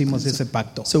nosotros hicimos ese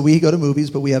pacto. So we go to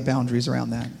movies, but we have boundaries around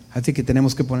that. Así que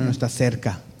tenemos que poner nuestra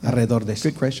cerca alrededor de eso.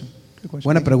 Good question. Good question.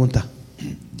 Buena pregunta.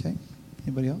 Okay.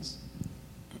 Anybody else?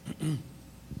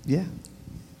 Yeah.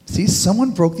 See,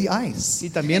 someone broke the ice. Y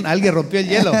también alguien rompió el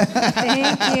hielo.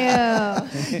 Thank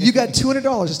you. You got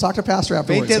 $200. Just talk to Pastor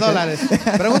afterwards. $20.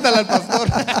 Pregúntale al pastor.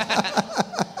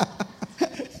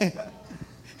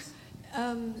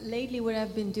 Lately, what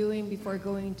I've been doing before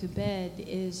going to bed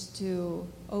is to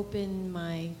open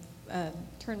my,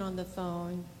 turn on the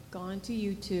phone, go onto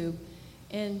YouTube,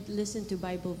 and listen to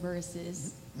Bible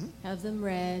verses, have them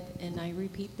read, and I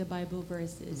repeat the Bible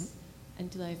verses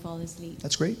until I fall asleep.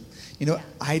 That's great. You know,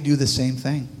 I do the same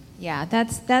thing. Yeah,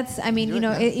 that's. I mean, you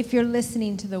know, if you're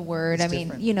listening to the word, It's I mean,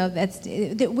 different. you know, that's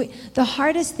the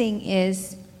hardest thing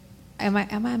is.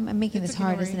 I'm making this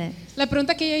hard, isn't it? La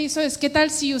pregunta que ella hizo es, ¿qué tal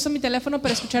si uso mi teléfono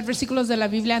para escuchar versículos de la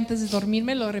Biblia antes de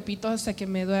dormirme? Lo repito hasta que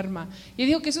me duerma. Y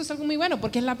digo que eso es algo muy bueno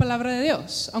porque es la palabra de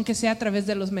Dios, aunque sea a través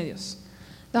de los medios.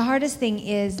 The hardest thing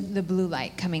is the blue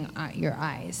light coming at your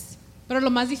eyes. Pero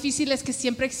lo más difícil es que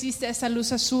siempre existe esa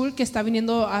luz azul que está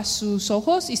viniendo a sus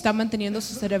ojos y está manteniendo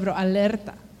su cerebro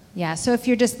alerta. Yeah, so if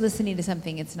you're just listening to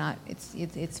something, it's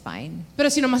fine. Pero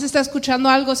si nomás está escuchando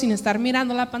algo sin estar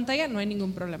mirando la pantalla, no hay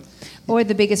ningún problema. Or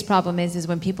the biggest problem is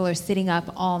when people are sitting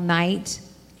up all night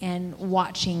and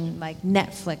watching like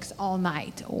Netflix all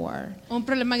night or Un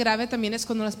problema grave también es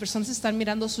cuando las personas están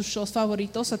mirando sus shows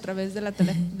favoritos a través de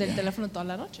del teléfono toda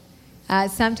la noche.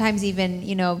 sometimes even,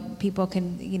 you know, people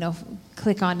can, you know,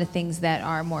 click onto things that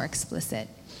are more explicit.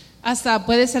 Hasta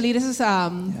puede salir esos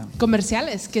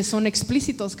comerciales que son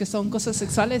explícitos, que son cosas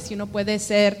sexuales y uno puede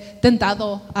ser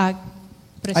tentado a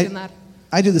presionar.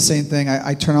 I do the same thing.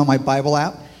 I turn on my Bible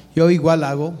app. Yo igual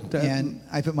hago. And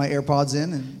I put my AirPods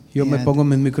in and Yo me pongo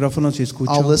mis micrófonos y I'll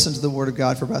escucho. listen to the Word of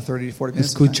God for about 30 to 40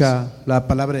 minutes. Escucha la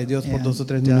palabra de Dios por And, 2 o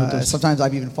 3 minutos. sometimes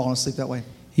I've even fallen asleep that way.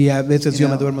 Y a veces You yo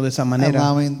me know, duermo de esa manera.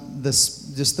 Allowing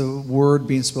this, just the Word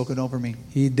being spoken over me.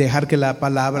 Y dejar que la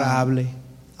palabra hable.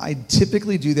 I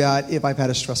typically do that if I've had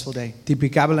a stressful day.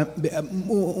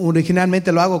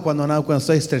 Originalmente lo hago cuando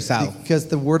estoy estresado. Because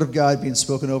the Word of God being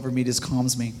spoken over me just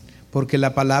calms me. Porque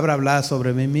la palabra hablada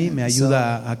sobre mí me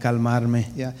ayuda a calmarme.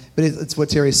 Yeah, but it's what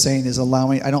Terry's saying is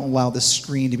allowing. I don't allow the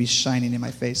screen to be shining in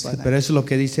my face like that. Pero eso es lo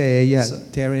que dice ella, So-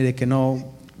 Terry, de que no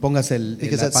pongas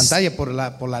Because la that's- pantalla por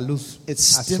la luz It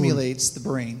azul, stimulates the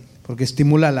brain porque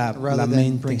estimula la rather than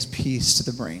mente. brings peace to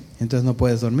the brain. Entonces no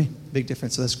puedes dormir. Big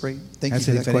difference. So that's great. Thank you Hace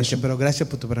for that diferencia, question. pero gracias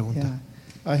por tu pregunta.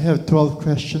 Yeah. I have 12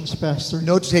 questions, Pastor.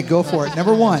 No, take go for it.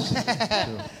 Number one.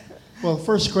 Well,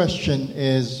 first question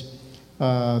is,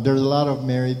 there's a lot of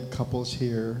married couples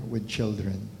here with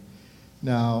children.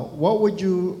 Now, what would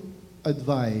you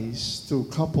advise to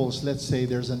couples, let's say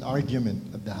there's an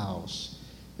argument at the house?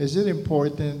 Is it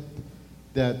important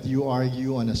that you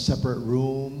argue on a separate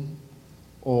room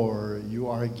or you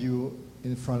argue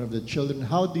in front of the children?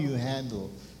 How do you handle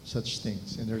such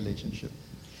things in a relationship?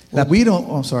 We don't.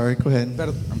 I'm sorry. Go ahead.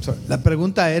 I'm sorry. La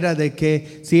pregunta era de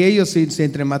que si ellos, si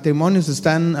entre matrimonios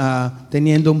están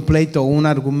teniendo un pleito o un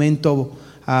argumento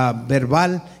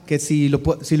verbal, que si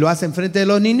lo hacen frente de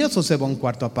los niños o se va a un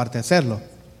cuarto aparte a hacerlo.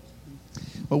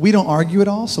 Well, we don't argue at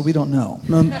all, so we don't know.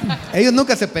 No, ellos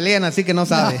nunca se pelean, así que no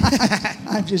sabe.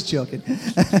 I'm just joking.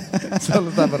 Solo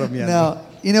está bromeando. Now,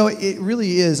 you know, it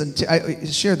really is, and I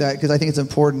share that because I think it's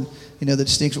important, you know, the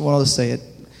distinction, well, I'll just say it.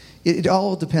 It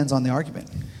all depends on the argument.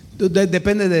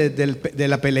 Depende de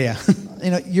la pelea. You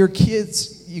know, your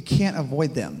kids, you can't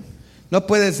avoid them. No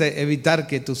puedes evitar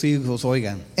que tus hijos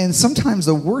oigan. And sometimes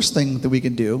the worst thing that we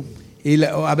can do Y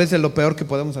a veces lo peor que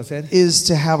podemos hacer is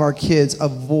to have our kids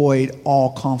avoid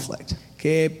all conflict.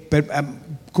 que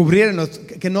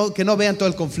no vean todo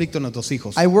el conflicto en nuestros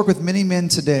hijos. I work with many men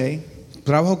today,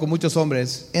 Trabajo con muchos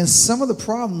hombres and some of the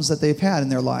problems that they've had in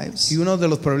their lives y uno de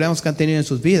los problemas que han tenido en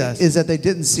sus vidas is that they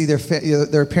didn't see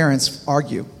their parents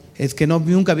argue. es que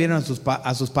nunca vieron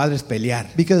a sus padres pelear.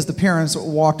 Because the parents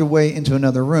walked away into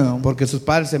another room Porque sus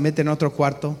padres se meten en otro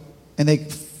cuarto and they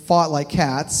fought like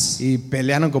cats, y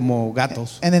pelearon como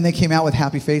gatos. and then they came out with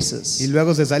happy faces. Y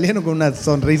luego se salieron con una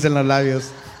sonrisa en los labios.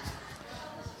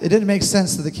 It didn't make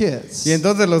sense to the kids. Y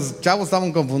entonces los chavos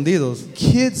estaban confundidos.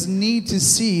 Kids need to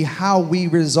see how we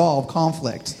resolve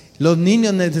conflict. Los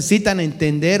niños necesitan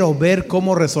entender o ver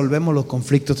cómo resolvemos los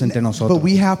conflictos entre nosotros. But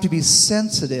we have to be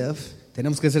sensitive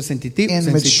Tenemos que ser and sensitivos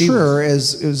mature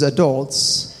as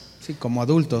adults. sí, como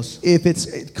adultos. If it's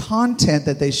content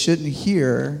that they shouldn't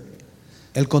hear,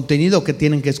 El contenido que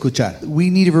tienen que escuchar. we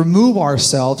need to remove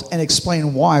ourselves and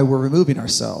explain why we're removing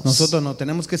ourselves. Nosotros no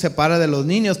tenemos que separar de los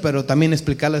niños, pero también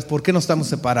explicarles por qué nos estamos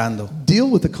separando. Deal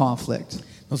with the conflict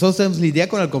Nosotros tenemos que lidiar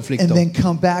con el and conflicto. then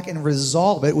come back and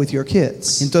resolve it with your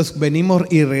kids. Entonces venimos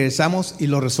y regresamos y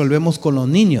lo resolvemos con los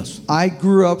niños. I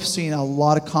grew up seeing a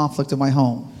lot of conflict in my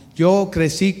home, Yo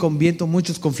crecí viendo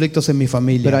muchos conflictos en mi but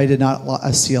familia, I did not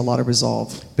see a lot of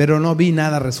resolve. pero no vi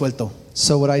nada resuelto.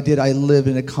 So what I did, I lived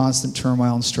in a constant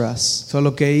turmoil and stress.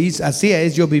 Lo que hacía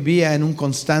es yo vivía en un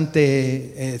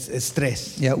constante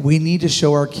estrés. Yeah, we need to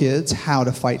show our kids how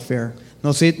to fight fair,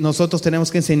 Nosotros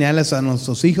tenemos que enseñarles a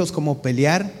nuestros hijos cómo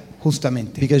pelear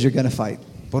justamente, because you're going to fight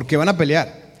porque van a pelear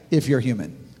if you're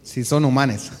human. si son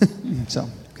humanos. So,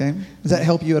 okay? Does that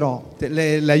help you at all?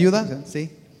 ¿Le ayuda? Sí.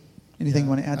 Anything you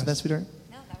want to add to that, sweetheart?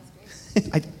 No, that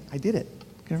was great. I did it.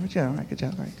 Good job. All right, good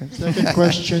job. All right, good. Second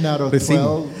question out of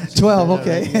 12. 12,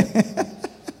 okay.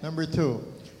 Number 2.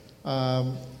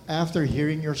 After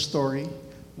hearing your story,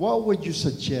 what would you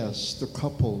suggest to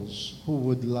couples who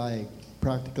would like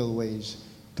practical ways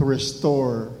to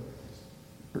restore,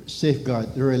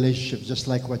 safeguard the relationship just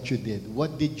like what you did?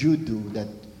 What did you do that?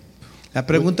 La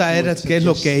pregunta era qué es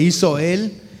lo que hizo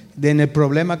él en el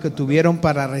problema que tuvieron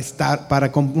para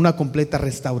una completa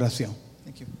restauración.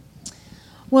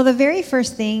 Well, the very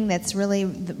first thing that's really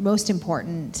the most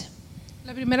important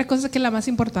La primera cosa que es la más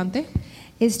importante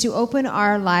is to open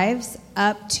our lives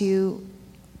up to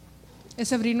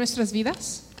es abrir nuestras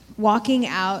vidas, walking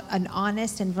out an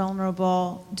honest and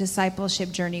vulnerable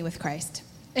discipleship journey with Christ.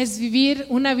 es vivir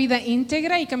una vida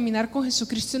íntegra y caminar con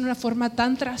Jesucristo en una forma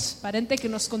tan transparente que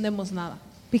no escondemos nada.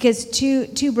 Because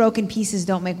two broken pieces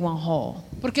don't make one whole.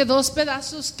 Porque dos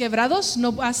pedazos quebrados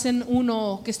no hacen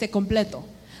uno que esté completo.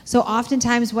 So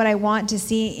oftentimes what I want to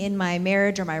see in my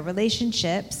marriage or my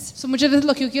relationships So, muchas veces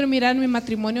lo que yo quiero mirar en mi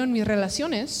matrimonio, en mis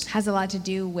relaciones, has a lot to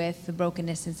do with the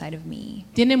brokenness inside of me.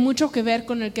 tiene mucho que ver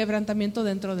con el quebrantamiento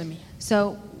dentro de mí.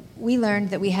 So we learned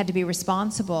that we had to be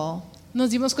responsible Nos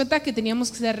dimos cuenta que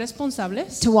teníamos que ser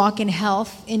responsables to walk in health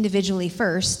individually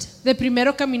first, de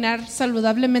primero caminar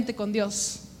saludablemente con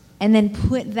Dios and then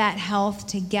put that health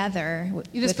together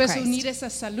y with después Christ. unir esa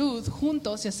salud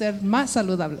juntos y hacer más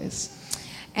saludables.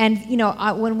 And you know,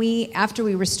 after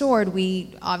we restored,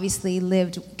 we obviously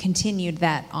continued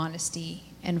that honesty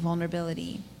and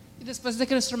vulnerability. Y después de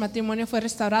que nuestro matrimonio fue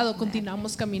restaurado,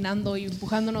 continuamos caminando y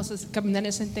empujándonos a caminar en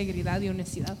esa integridad y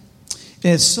honestidad.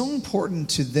 And it's so important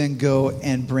to then go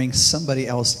and bring somebody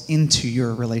else into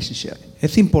your relationship.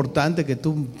 Es importante que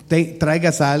tú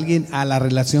traigas a alguien a la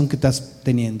relación que estás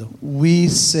teniendo. We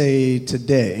say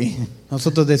today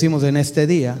Nosotros decimos en este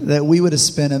día that we would have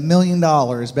spent $1 million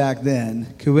back then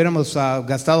que hubiéramos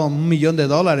gastado $1 millón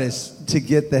to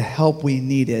get the help we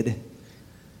needed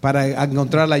para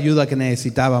encontrar la ayuda que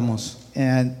necesitábamos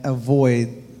and avoid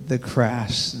the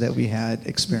crash that we had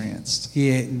experienced. y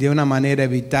de una manera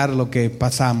evitar lo que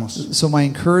pasamos. So my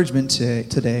encouragement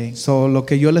today, So, lo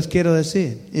que yo les quiero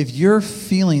decir, if you're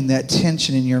feeling that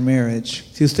tension in your marriage,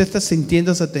 si usted está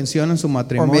sintiendo esa tensión en su or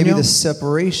maybe matrimonio the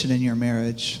separation in your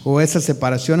marriage, o esa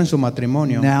separación en su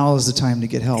matrimonio, now is the time to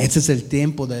get help. ese es el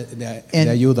tiempo de And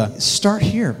ayuda. start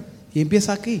here. Y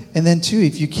empieza aquí. And then too,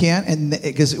 if you can't, and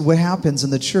because what happens in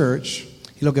the church,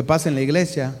 Y lo que pasa en la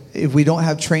iglesia, if we don't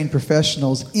have trained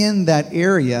professionals in that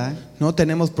area, no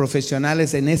tenemos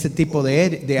profesionales en ese tipo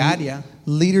de área,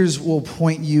 leaders will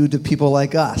point you to people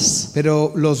like us.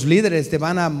 pero los líderes te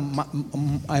van a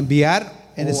enviar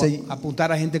And o it's a- apuntar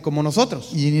a gente como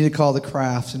nosotros. You need to call the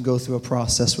craft and go through a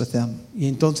process with them. Y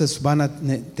entonces van a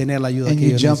tener la ayuda And que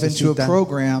you ellos jump into a necesitan.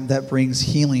 program that brings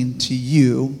healing to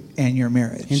you and your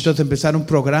marriage. Entonces empezar un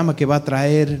programa que va a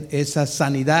traer esa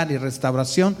sanidad y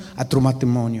restauración a tu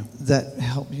matrimonio. Does that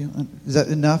help you? Is that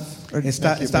enough? Or-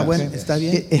 Está bueno, está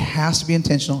bien. It has to be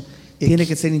intentional. Tiene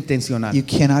que ser intencional. You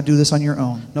cannot do this on your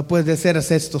own. No puedes hacer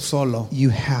esto solo. You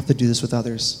have to do this with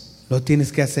others. Lo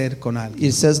tienes que hacer con alguien.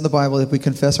 It says in the Bible, if we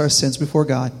confess our sins before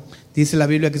God, Dice la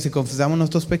Biblia que si confesamos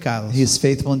nuestros pecados, He is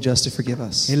faithful and just to forgive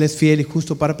us. Él es fiel y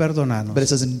justo para perdonarnos. But it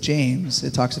says in James,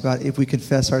 it talks about if we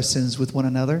confess our sins with one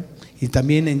another, Y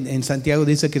también en Santiago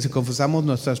dice que si confesamos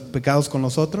nuestros pecados con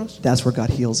los otros, that's where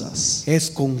God heals us. es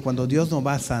cuando Dios nos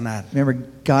va a sanar. Remember,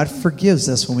 God forgives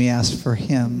us when we ask for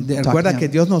Him. talk to Recuerda Him. que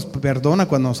Dios nos perdona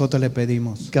cuando nosotros le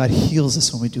pedimos. God heals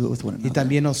us when we do it with one Y another.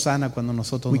 también nos sana cuando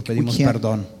nosotros nos pedimos can't,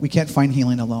 perdón. we can't find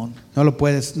healing alone. No lo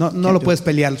puedes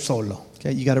pelear solo.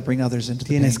 Okay, you got to bring others into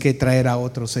the Tienes pain. que traer a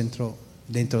otros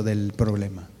dentro del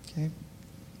problema. Okay.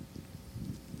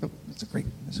 Oh,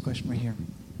 there's a question right here.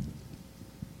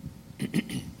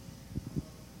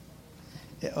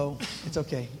 Oh, it's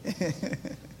okay.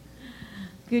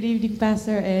 Good evening,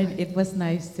 Pastor, and it was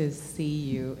nice to see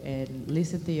you and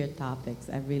listen to your topics.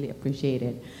 I really appreciate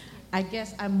it. I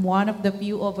guess I'm one of the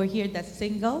few over here that's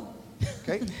single.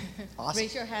 Okay, awesome.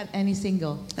 Raise your hand, any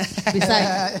single,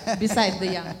 besides the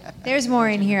young. There's more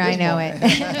in here, I know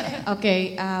it.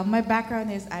 Okay, my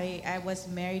background is I was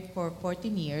married for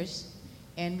 14 years,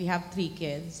 and we have 3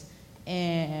 kids.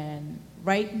 And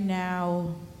right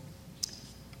now,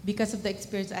 because of the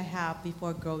experience I have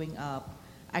before growing up,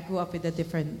 I grew up with the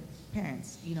different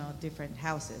parents, different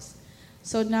houses.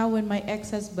 So now when my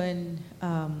ex-husband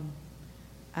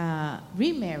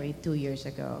remarried 2 years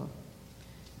ago,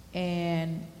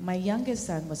 and my youngest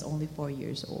son was only 4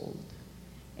 years old.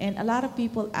 And a lot of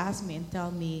people ask me and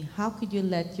tell me, how could you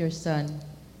let your son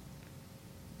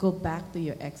go back to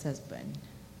your ex-husband?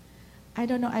 I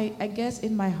don't know, I guess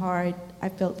in my heart, I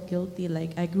felt guilty,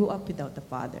 like I grew up without a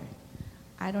father.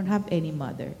 I don't have any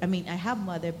mother. I mean, I have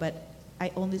mother, but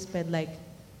I only spent like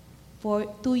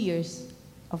 2 years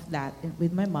of that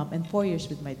with my mom and 4 years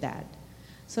with my dad.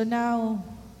 So now,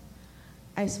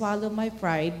 I swallowed my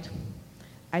pride.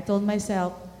 I told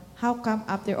myself, how come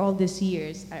after all these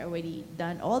years, I already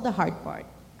done all the hard part.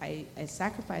 I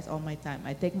sacrificed all my time.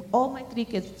 I take all my 3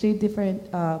 kids, 3 different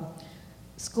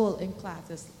school and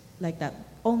classes like that.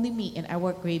 Only me, and I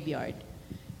work graveyard.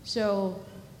 So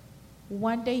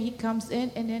one day he comes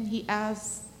in and then he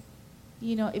asks,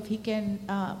 if he can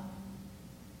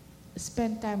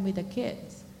spend time with the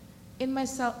kids. In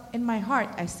my heart,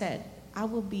 I said,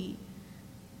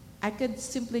 I could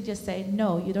simply just say,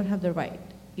 no, you don't have the right.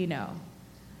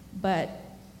 But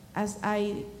as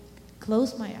I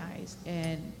close my eyes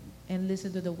and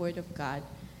listen to the word of God,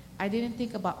 I didn't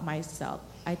think about myself.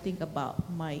 I think about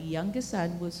my youngest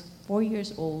son, who's 4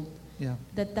 years old,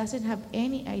 that doesn't have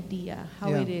any idea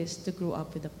how it is to grow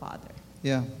up with a father.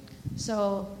 Yeah.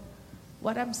 So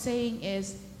what I'm saying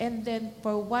is, and then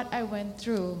for what I went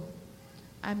through,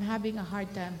 I'm having a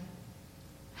hard time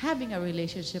having a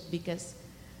relationship because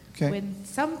when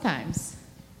sometimes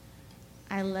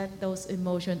I let those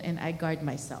emotions and I guard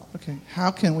myself. Okay.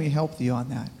 How can we help you on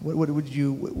that? What would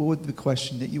be the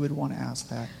question that you would want to ask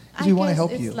that? Because we want to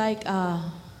help you. It's like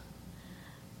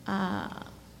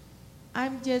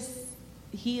I'm just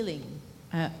healing.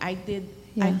 I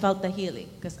felt the healing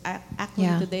because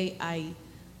actually today I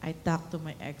talked to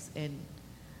my ex and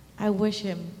I wish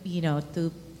him,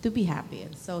 to be happy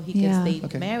and so he can stay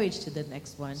married to the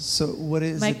next one. So what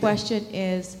is my question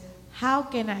is, how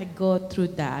can I go through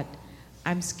that?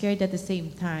 I'm scared at the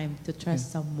same time to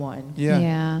trust someone.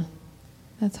 Yeah.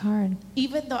 That's hard.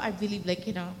 Even though I believe,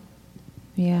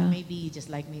 maybe he just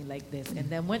like me like this. And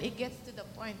then when it gets to the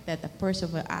point that the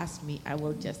person will ask me, I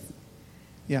will just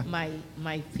Yeah.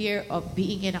 my fear of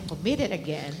being committed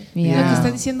again. Lo Yeah. que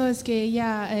está diciendo es que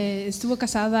ella estuvo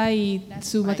casada y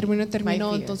su matrimonio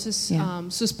terminó, fear. entonces Yeah.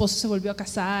 su esposo se volvió a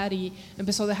casar y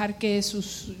empezó a dejar que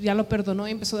ya lo perdonó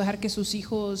y empezó a dejar que sus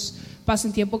hijos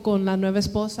pasen tiempo con la nueva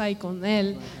esposa y con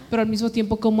él, pero al mismo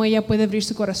tiempo cómo ella puede abrir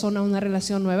su corazón a una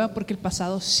relación nueva porque el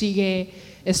pasado sigue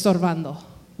estorbando.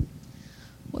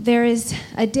 Well, there is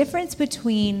a difference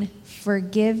between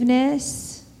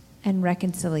forgiveness and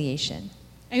reconciliation.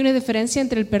 Hay una diferencia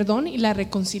entre el perdón y la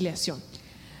reconciliación.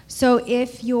 So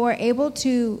if you're able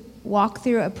to walk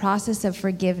through a process of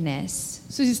forgiveness,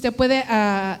 Si usted puede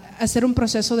hacer un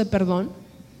proceso de perdón,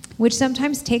 which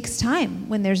sometimes takes time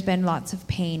when there's been lots of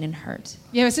pain and hurt.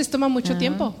 y a veces toma mucho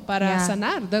tiempo para Yeah.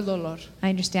 sanar del dolor. I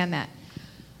understand that.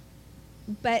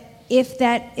 But if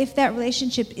that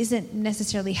relationship isn't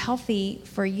necessarily healthy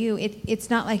for you, it's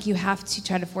not like you have to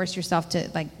try to force yourself to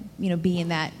be in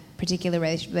that particular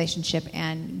relationship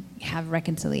and have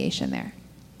reconciliation there.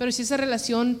 Pero si esa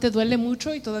relación te duele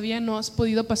mucho y todavía no has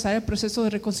podido pasar el proceso de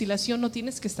reconciliación, no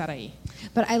tienes que estar ahí.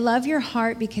 But I love your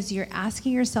heart because you're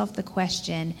asking yourself the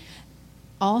question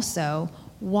also,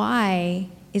 why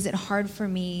is it hard for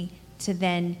me to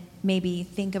then maybe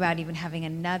think about even having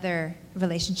another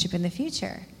relationship in the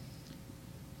future?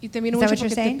 Y te miro Is that mucho what you're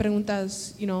porque te saying?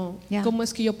 preguntas, Yeah. ¿cómo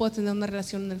es que yo puedo tener una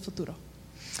relación en el futuro?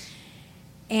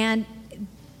 And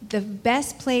the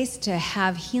best place to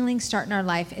have healing start in our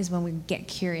life is when we get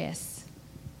curious.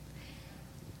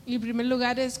 Y en primer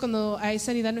lugar es cuando hay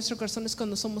sanidad en nuestro corazón, es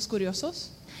cuando somos curiosos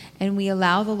And we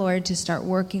allow the Lord to start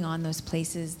working on those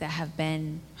places that have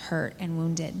been hurt and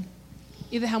wounded.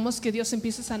 y dejamos que Dios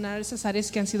empiece a sanar esas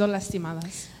áreas que han sido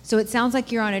lastimadas. So it sounds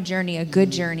like you're on a journey, a good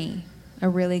journey, a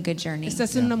really good journey.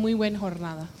 Estás en una muy buena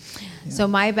jornada. So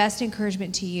my best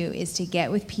encouragement to you is to get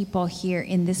with people here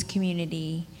in this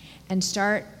community and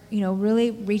start,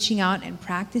 really reaching out and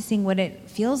practicing what it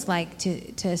feels like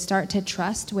to start to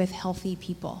trust with healthy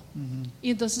people.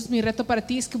 Y entonces mi reto para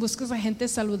ti es que busques a gente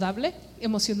saludable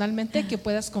emocionalmente, que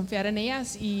puedas confiar en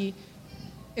ellas y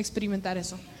experimentar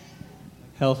eso.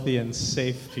 Healthy and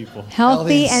safe people.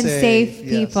 Healthy and safe yes,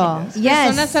 people.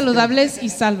 yes. Personas saludables y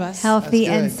salvas. Healthy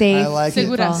That's and good. safe I like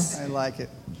people. Seguras. I like it.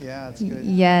 Yeah, it's good.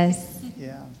 Yes.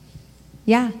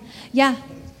 Yeah. Yeah.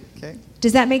 Okay.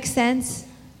 Does that make sense?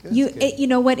 Good. You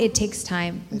know what? It takes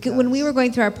time. It When we does. were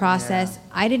going through our process,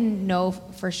 I didn't know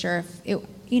for sure if it,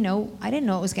 I didn't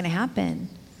know it was going to happen.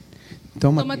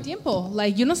 Toma tiempo.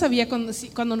 Yo no sabía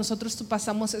cuando nosotros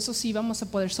pasamos eso si íbamos a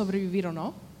poder sobrevivir o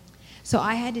no. So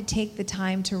I had to take the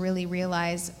time to really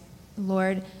realize,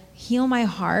 Lord, heal my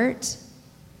heart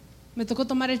Me tocó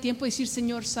tomar el tiempo y decir,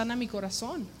 Señor, sana mi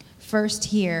corazón. first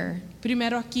here,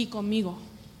 Primero aquí conmigo.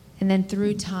 and then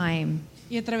through time,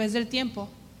 Y a través del tiempo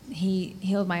He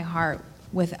healed my heart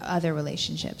with other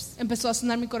relationships. empezó a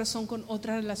sanar mi corazón con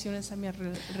otras relaciones a mi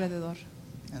alrededor.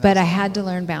 But I had to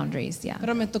learn boundaries, yeah.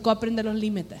 Pero me tocó aprender los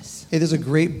límites. It is a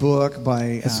great book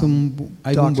by Hay un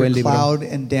Dr. buen libro. Cloud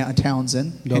and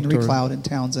Townsend, Henry Dr. Cloud and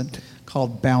Townsend,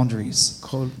 called Boundaries.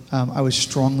 I would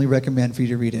strongly recommend for you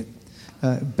to read it.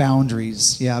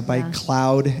 Boundaries, by Yeah.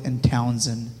 Cloud and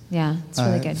Townsend. Yeah, it's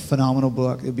really good. Phenomenal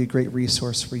book. It would be a great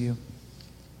resource for you.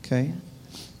 Okay?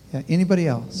 Yeah. Anybody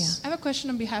else? I have a question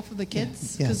on behalf of the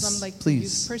kids Yes, because I'm the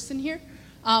please. youth person here.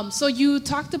 So you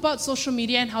talked about social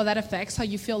media and how that affects how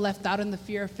you feel left out and the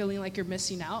fear of feeling like you're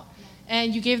missing out.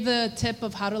 And you gave the tip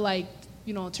of how to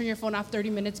turn your phone off 30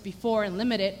 minutes before and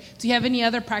limit it. Do you have any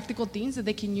other practical things that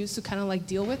they can use to kind of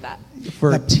deal with that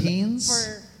For teens?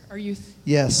 for our youth?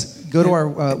 Yes. Go to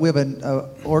our, we have an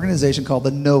organization called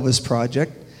the Novus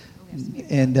Project.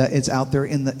 And it's out there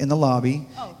in the lobby.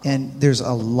 Oh, cool. And there's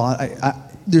a lot,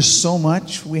 there's so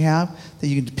much we have that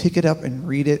you can pick it up and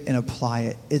read it and apply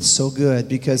it. It's so good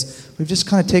because we've just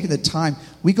kind of taken the time.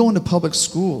 We go into public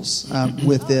schools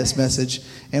with this message,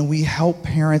 and we help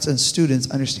parents and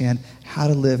students understand how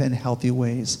to live in healthy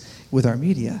ways with our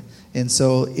media. And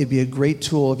so it'd be a great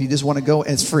tool if you just want to go,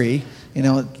 and it's free.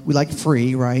 We like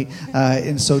free, right?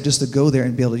 And so just to go there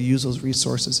and be able to use those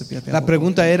resources. If you have La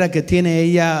pregunta era que tiene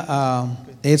ella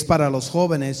es para los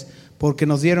jóvenes porque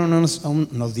nos dieron unas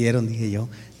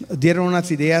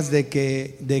ideas de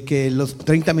que los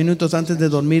 30 minutos antes de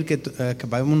dormir que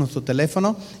apagamos nuestro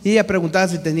teléfono, y ella preguntaba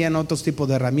si tenían otros tipos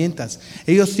de herramientas.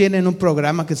 Ellos tienen un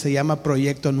programa que se llama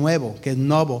Proyecto Nuevo, que es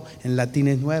Novo, en latín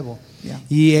es nuevo. Yeah.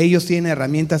 Y ellos tienen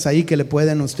herramientas ahí que le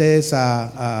pueden ustedes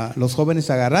a los jóvenes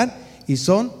agarrar y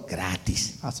son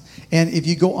gratis. Awesome. And if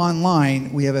you go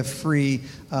online, we have a free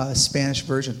Spanish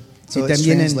version. So y it's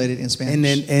también translated in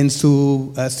Spanish. en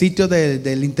su sitio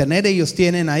del internet ellos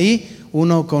tienen ahí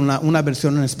uno con una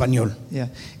versión en español. Yeah.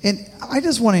 And I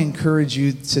just want to encourage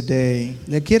you today.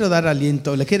 Le quiero dar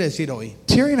aliento, le quiero decir hoy.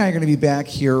 Terry and I are going to be back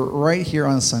here right here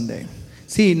on Sunday.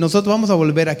 Sí, nosotros vamos a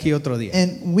volver aquí otro día.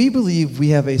 And we believe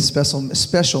we have a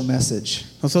special message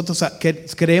Nosotros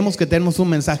creemos que tenemos un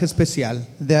mensaje especial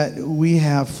that we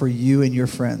have for you and your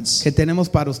friends. que tenemos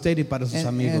para usted y para sus And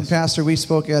amigos. Pastor, we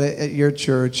spoke at your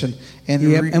church, and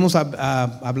Y hemos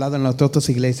hablado en las otras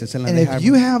iglesias. En la and de if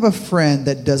you Harvard. have a friend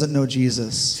that doesn't know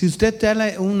Jesus, Si usted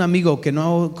tiene un amigo que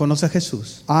no conoce a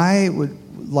Jesús, I would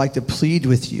like to plead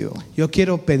with you. yo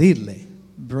quiero pedirle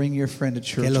Bring your friend to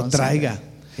church que lo on traiga Sunday.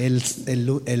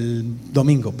 el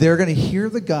domingo. They're going to hear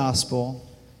the gospel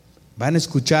Van a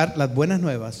escuchar las buenas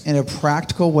nuevas in a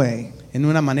practical way, en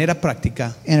una manera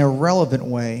práctica in a relevant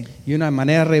way. y una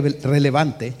manera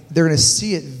relevante. They're going to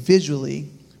see it visually,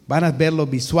 Van a verlo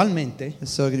visualmente,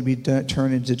 so it's going to be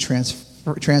turned into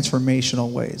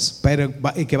transformational ways. pero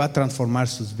y que va a transformar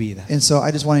sus vidas. And so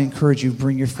I just want to encourage you,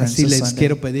 bring your friends Así this les Sunday.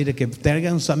 quiero pedir que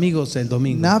traigan sus amigos el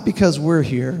domingo. Not because we're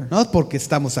here, No porque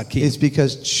estamos aquí, it's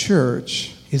because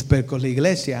church es porque la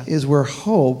iglesia is where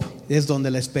hope es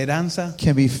donde la esperanza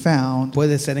can be found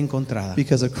puede ser encontrada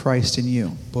because of Christ in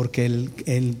you. porque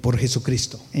por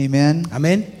Jesucristo. Amen.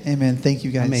 Amén. Amen. Thank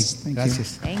you guys. Amén. Thank you.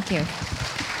 Gracias. Thank you.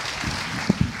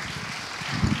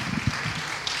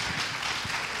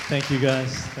 Thank you, guys.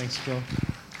 Thanks, Phil.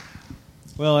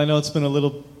 Well, I know it's been a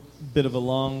little bit of a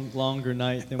longer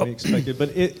night than we expected,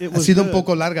 but it Ha was sido un good.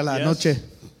 poco larga la Yes? noche,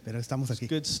 pero estamos aquí.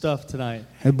 Good stuff tonight.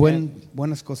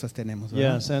 Buenas cosas tenemos,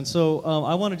 ¿verdad? Yes, and so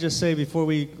I want to just say before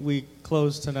we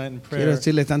close tonight in Quiero prayer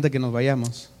decirles antes que nos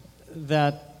vayamos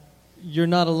that you're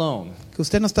not alone. que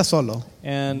usted no está solo.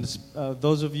 And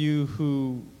those of you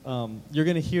who you're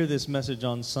going to hear this message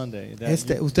on Sunday.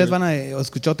 That Ustedes van a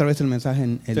escuchar otra vez el mensaje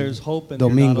en el there's hope and you're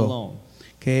not domingo. alone.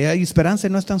 Que hay esperanza y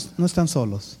no están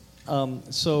solos.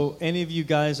 So any of you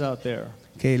guys out there,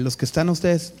 Que los que están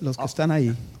ustedes, los que están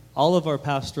ahí, all of our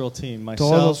pastoral team, myself,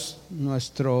 todos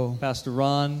nuestro Pastor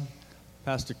Ron,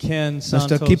 Pastor Ken, nuestro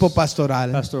Santos, equipo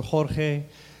pastoral, Pastor Jorge,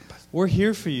 we're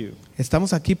here for you.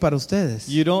 estamos aquí para ustedes.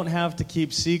 You don't have to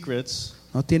keep secrets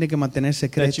No tiene que mantener that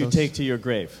you secretos take to your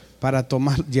grave. para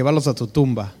llevarlos a tu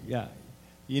tumba. Yeah,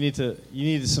 you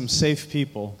need some safe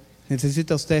people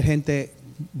Necesita usted gente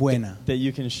buena that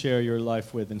you can share your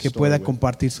life with and que story pueda with.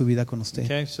 compartir su vida con usted.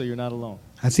 Okay, so you're not alone,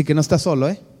 Así que no está solo,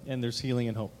 ¿eh? and there's healing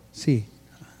and hope. Sí.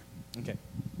 Okay.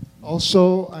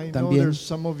 Also, I know También. there's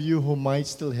some of you who might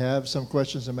still have some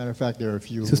questions. As a matter of fact, there are a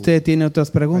few. Si usted tiene otras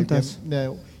who- preguntas,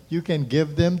 Now, you can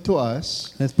give them to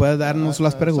us. les puede darnos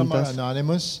las Some are preguntas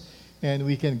anonymous, and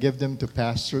we can give them to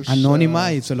pastors.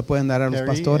 anónima y se lo pueden dar a los Teri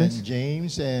pastores. and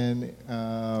James, and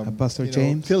Pastor you know,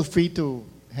 James. feel free to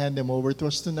hand them over to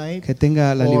us tonight. Que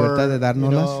tenga la Or, libertad de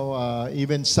dárnoslas.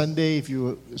 Even Sunday, if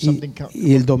you something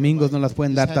Y el domingo nos las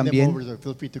pueden just dar hand them también. over, so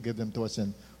feel free to give them to us,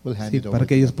 and we'll hand Sí, it over. para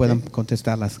que to ellos them, puedan okay?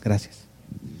 contestarlas. Gracias.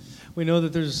 We know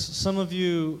that there's some of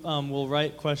you will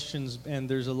write questions, and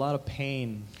there's a lot of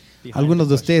pain behind Algunos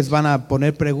the de ustedes van a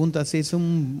poner preguntas y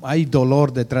hay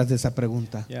dolor detrás de esa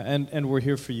pregunta. Yeah, and we're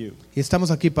here for you. Y estamos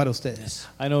aquí para ustedes.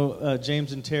 I know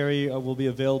James and Terry will be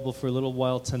available for a little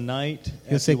while tonight.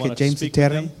 Yo if sé you que wanna James y speak with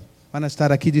Terry them. van a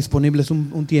estar aquí disponibles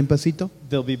un tiempecito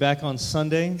They'll be back on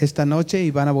Sunday. esta noche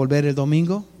y van a volver el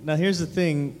domingo. Now here's the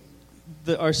thing,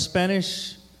 our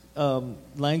Spanish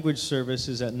language service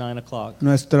is at 9 o'clock.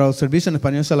 Nuestro servicio en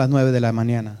español es a las 9 de la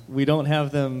mañana. We don't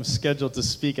have them scheduled to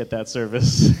speak at that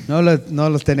service. No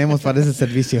los tenemos para ese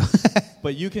servicio.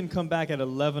 But you can come back at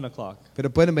 11 o'clock Pero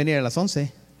pueden venir a las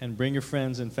 11 and bring your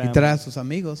friends and y family traer a sus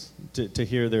amigos to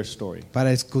hear their story.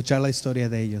 para escuchar la historia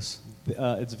de ellos.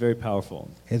 It's very powerful.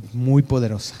 Es muy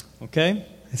poderosa. Okay?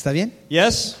 ¿Está bien?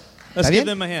 Yes? Let's ¿Está give bien?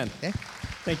 them a hand. ¿Eh?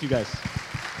 Thank you, guys.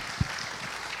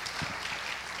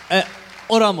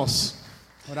 Oramos.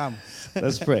 Oramos.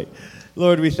 Let's pray.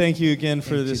 Lord, we thank you again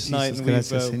for Thank you, this night, Jesus. and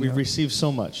Gracias, we've Señor. received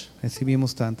so much.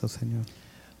 Recibimos tanto, Señor.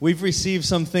 We've received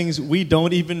some things we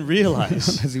don't even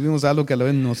realize. Recibimos algo que a lo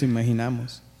vez nos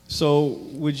imaginamos. So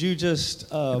would you just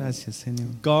Gracias,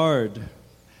 Señor. guard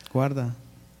Guarda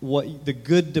the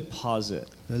good deposit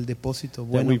el depósito that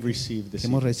bueno we've received this que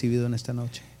hemos evening? recibido en esta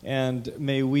noche. And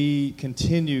may we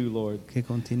continue, Lord, Que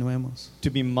continuemos.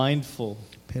 to be mindful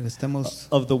Pero estamos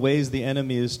of the ways the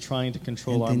enemy is trying to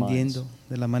control our minds. entendiendo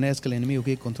de las maneras que el enemigo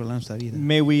quiere controlar nuestra vida.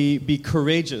 May we be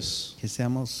courageous Que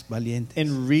seamos valientes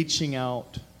in reaching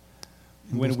out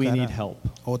en when we buscar need a help,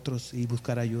 otros y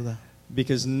buscar ayuda.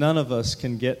 because none of us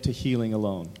can get to healing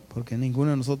alone. Porque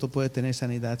ninguno de nosotros puede tener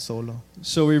sanidad solo.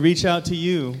 So we reach out to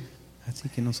you Así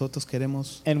que nosotros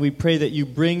queremos And we pray that you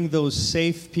bring those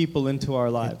safe people into our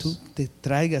que tú lives te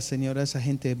traigas, Señor, a esa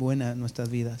gente buena a nuestras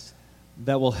vidas,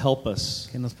 that will help us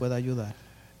que nos pueda ayudar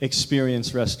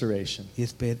experience restoration. y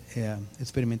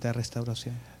experimentar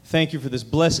restauración. Thank you for this.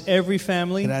 Bless every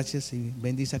family, Gracias y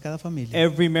bendice a cada familia,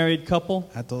 every married couple,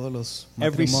 a todos los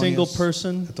every single matrimonios,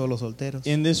 person a todos los solteros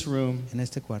in this room. en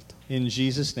este cuarto. In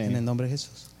Jesus' En el name, nombre de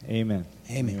Jesús. amen.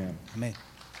 Amén. Amén.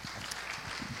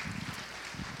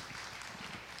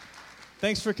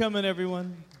 Thanks for coming,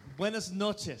 everyone. Buenas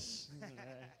noches.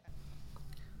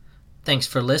 Thanks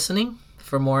for listening.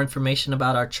 For more information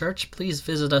about our church, please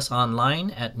visit us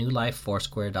online at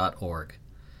newlifefoursquare.org.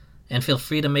 And feel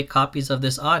free to make copies of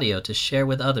this audio to share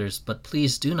with others, but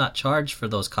please do not charge for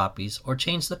those copies or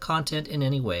change the content in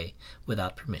any way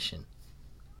without permission.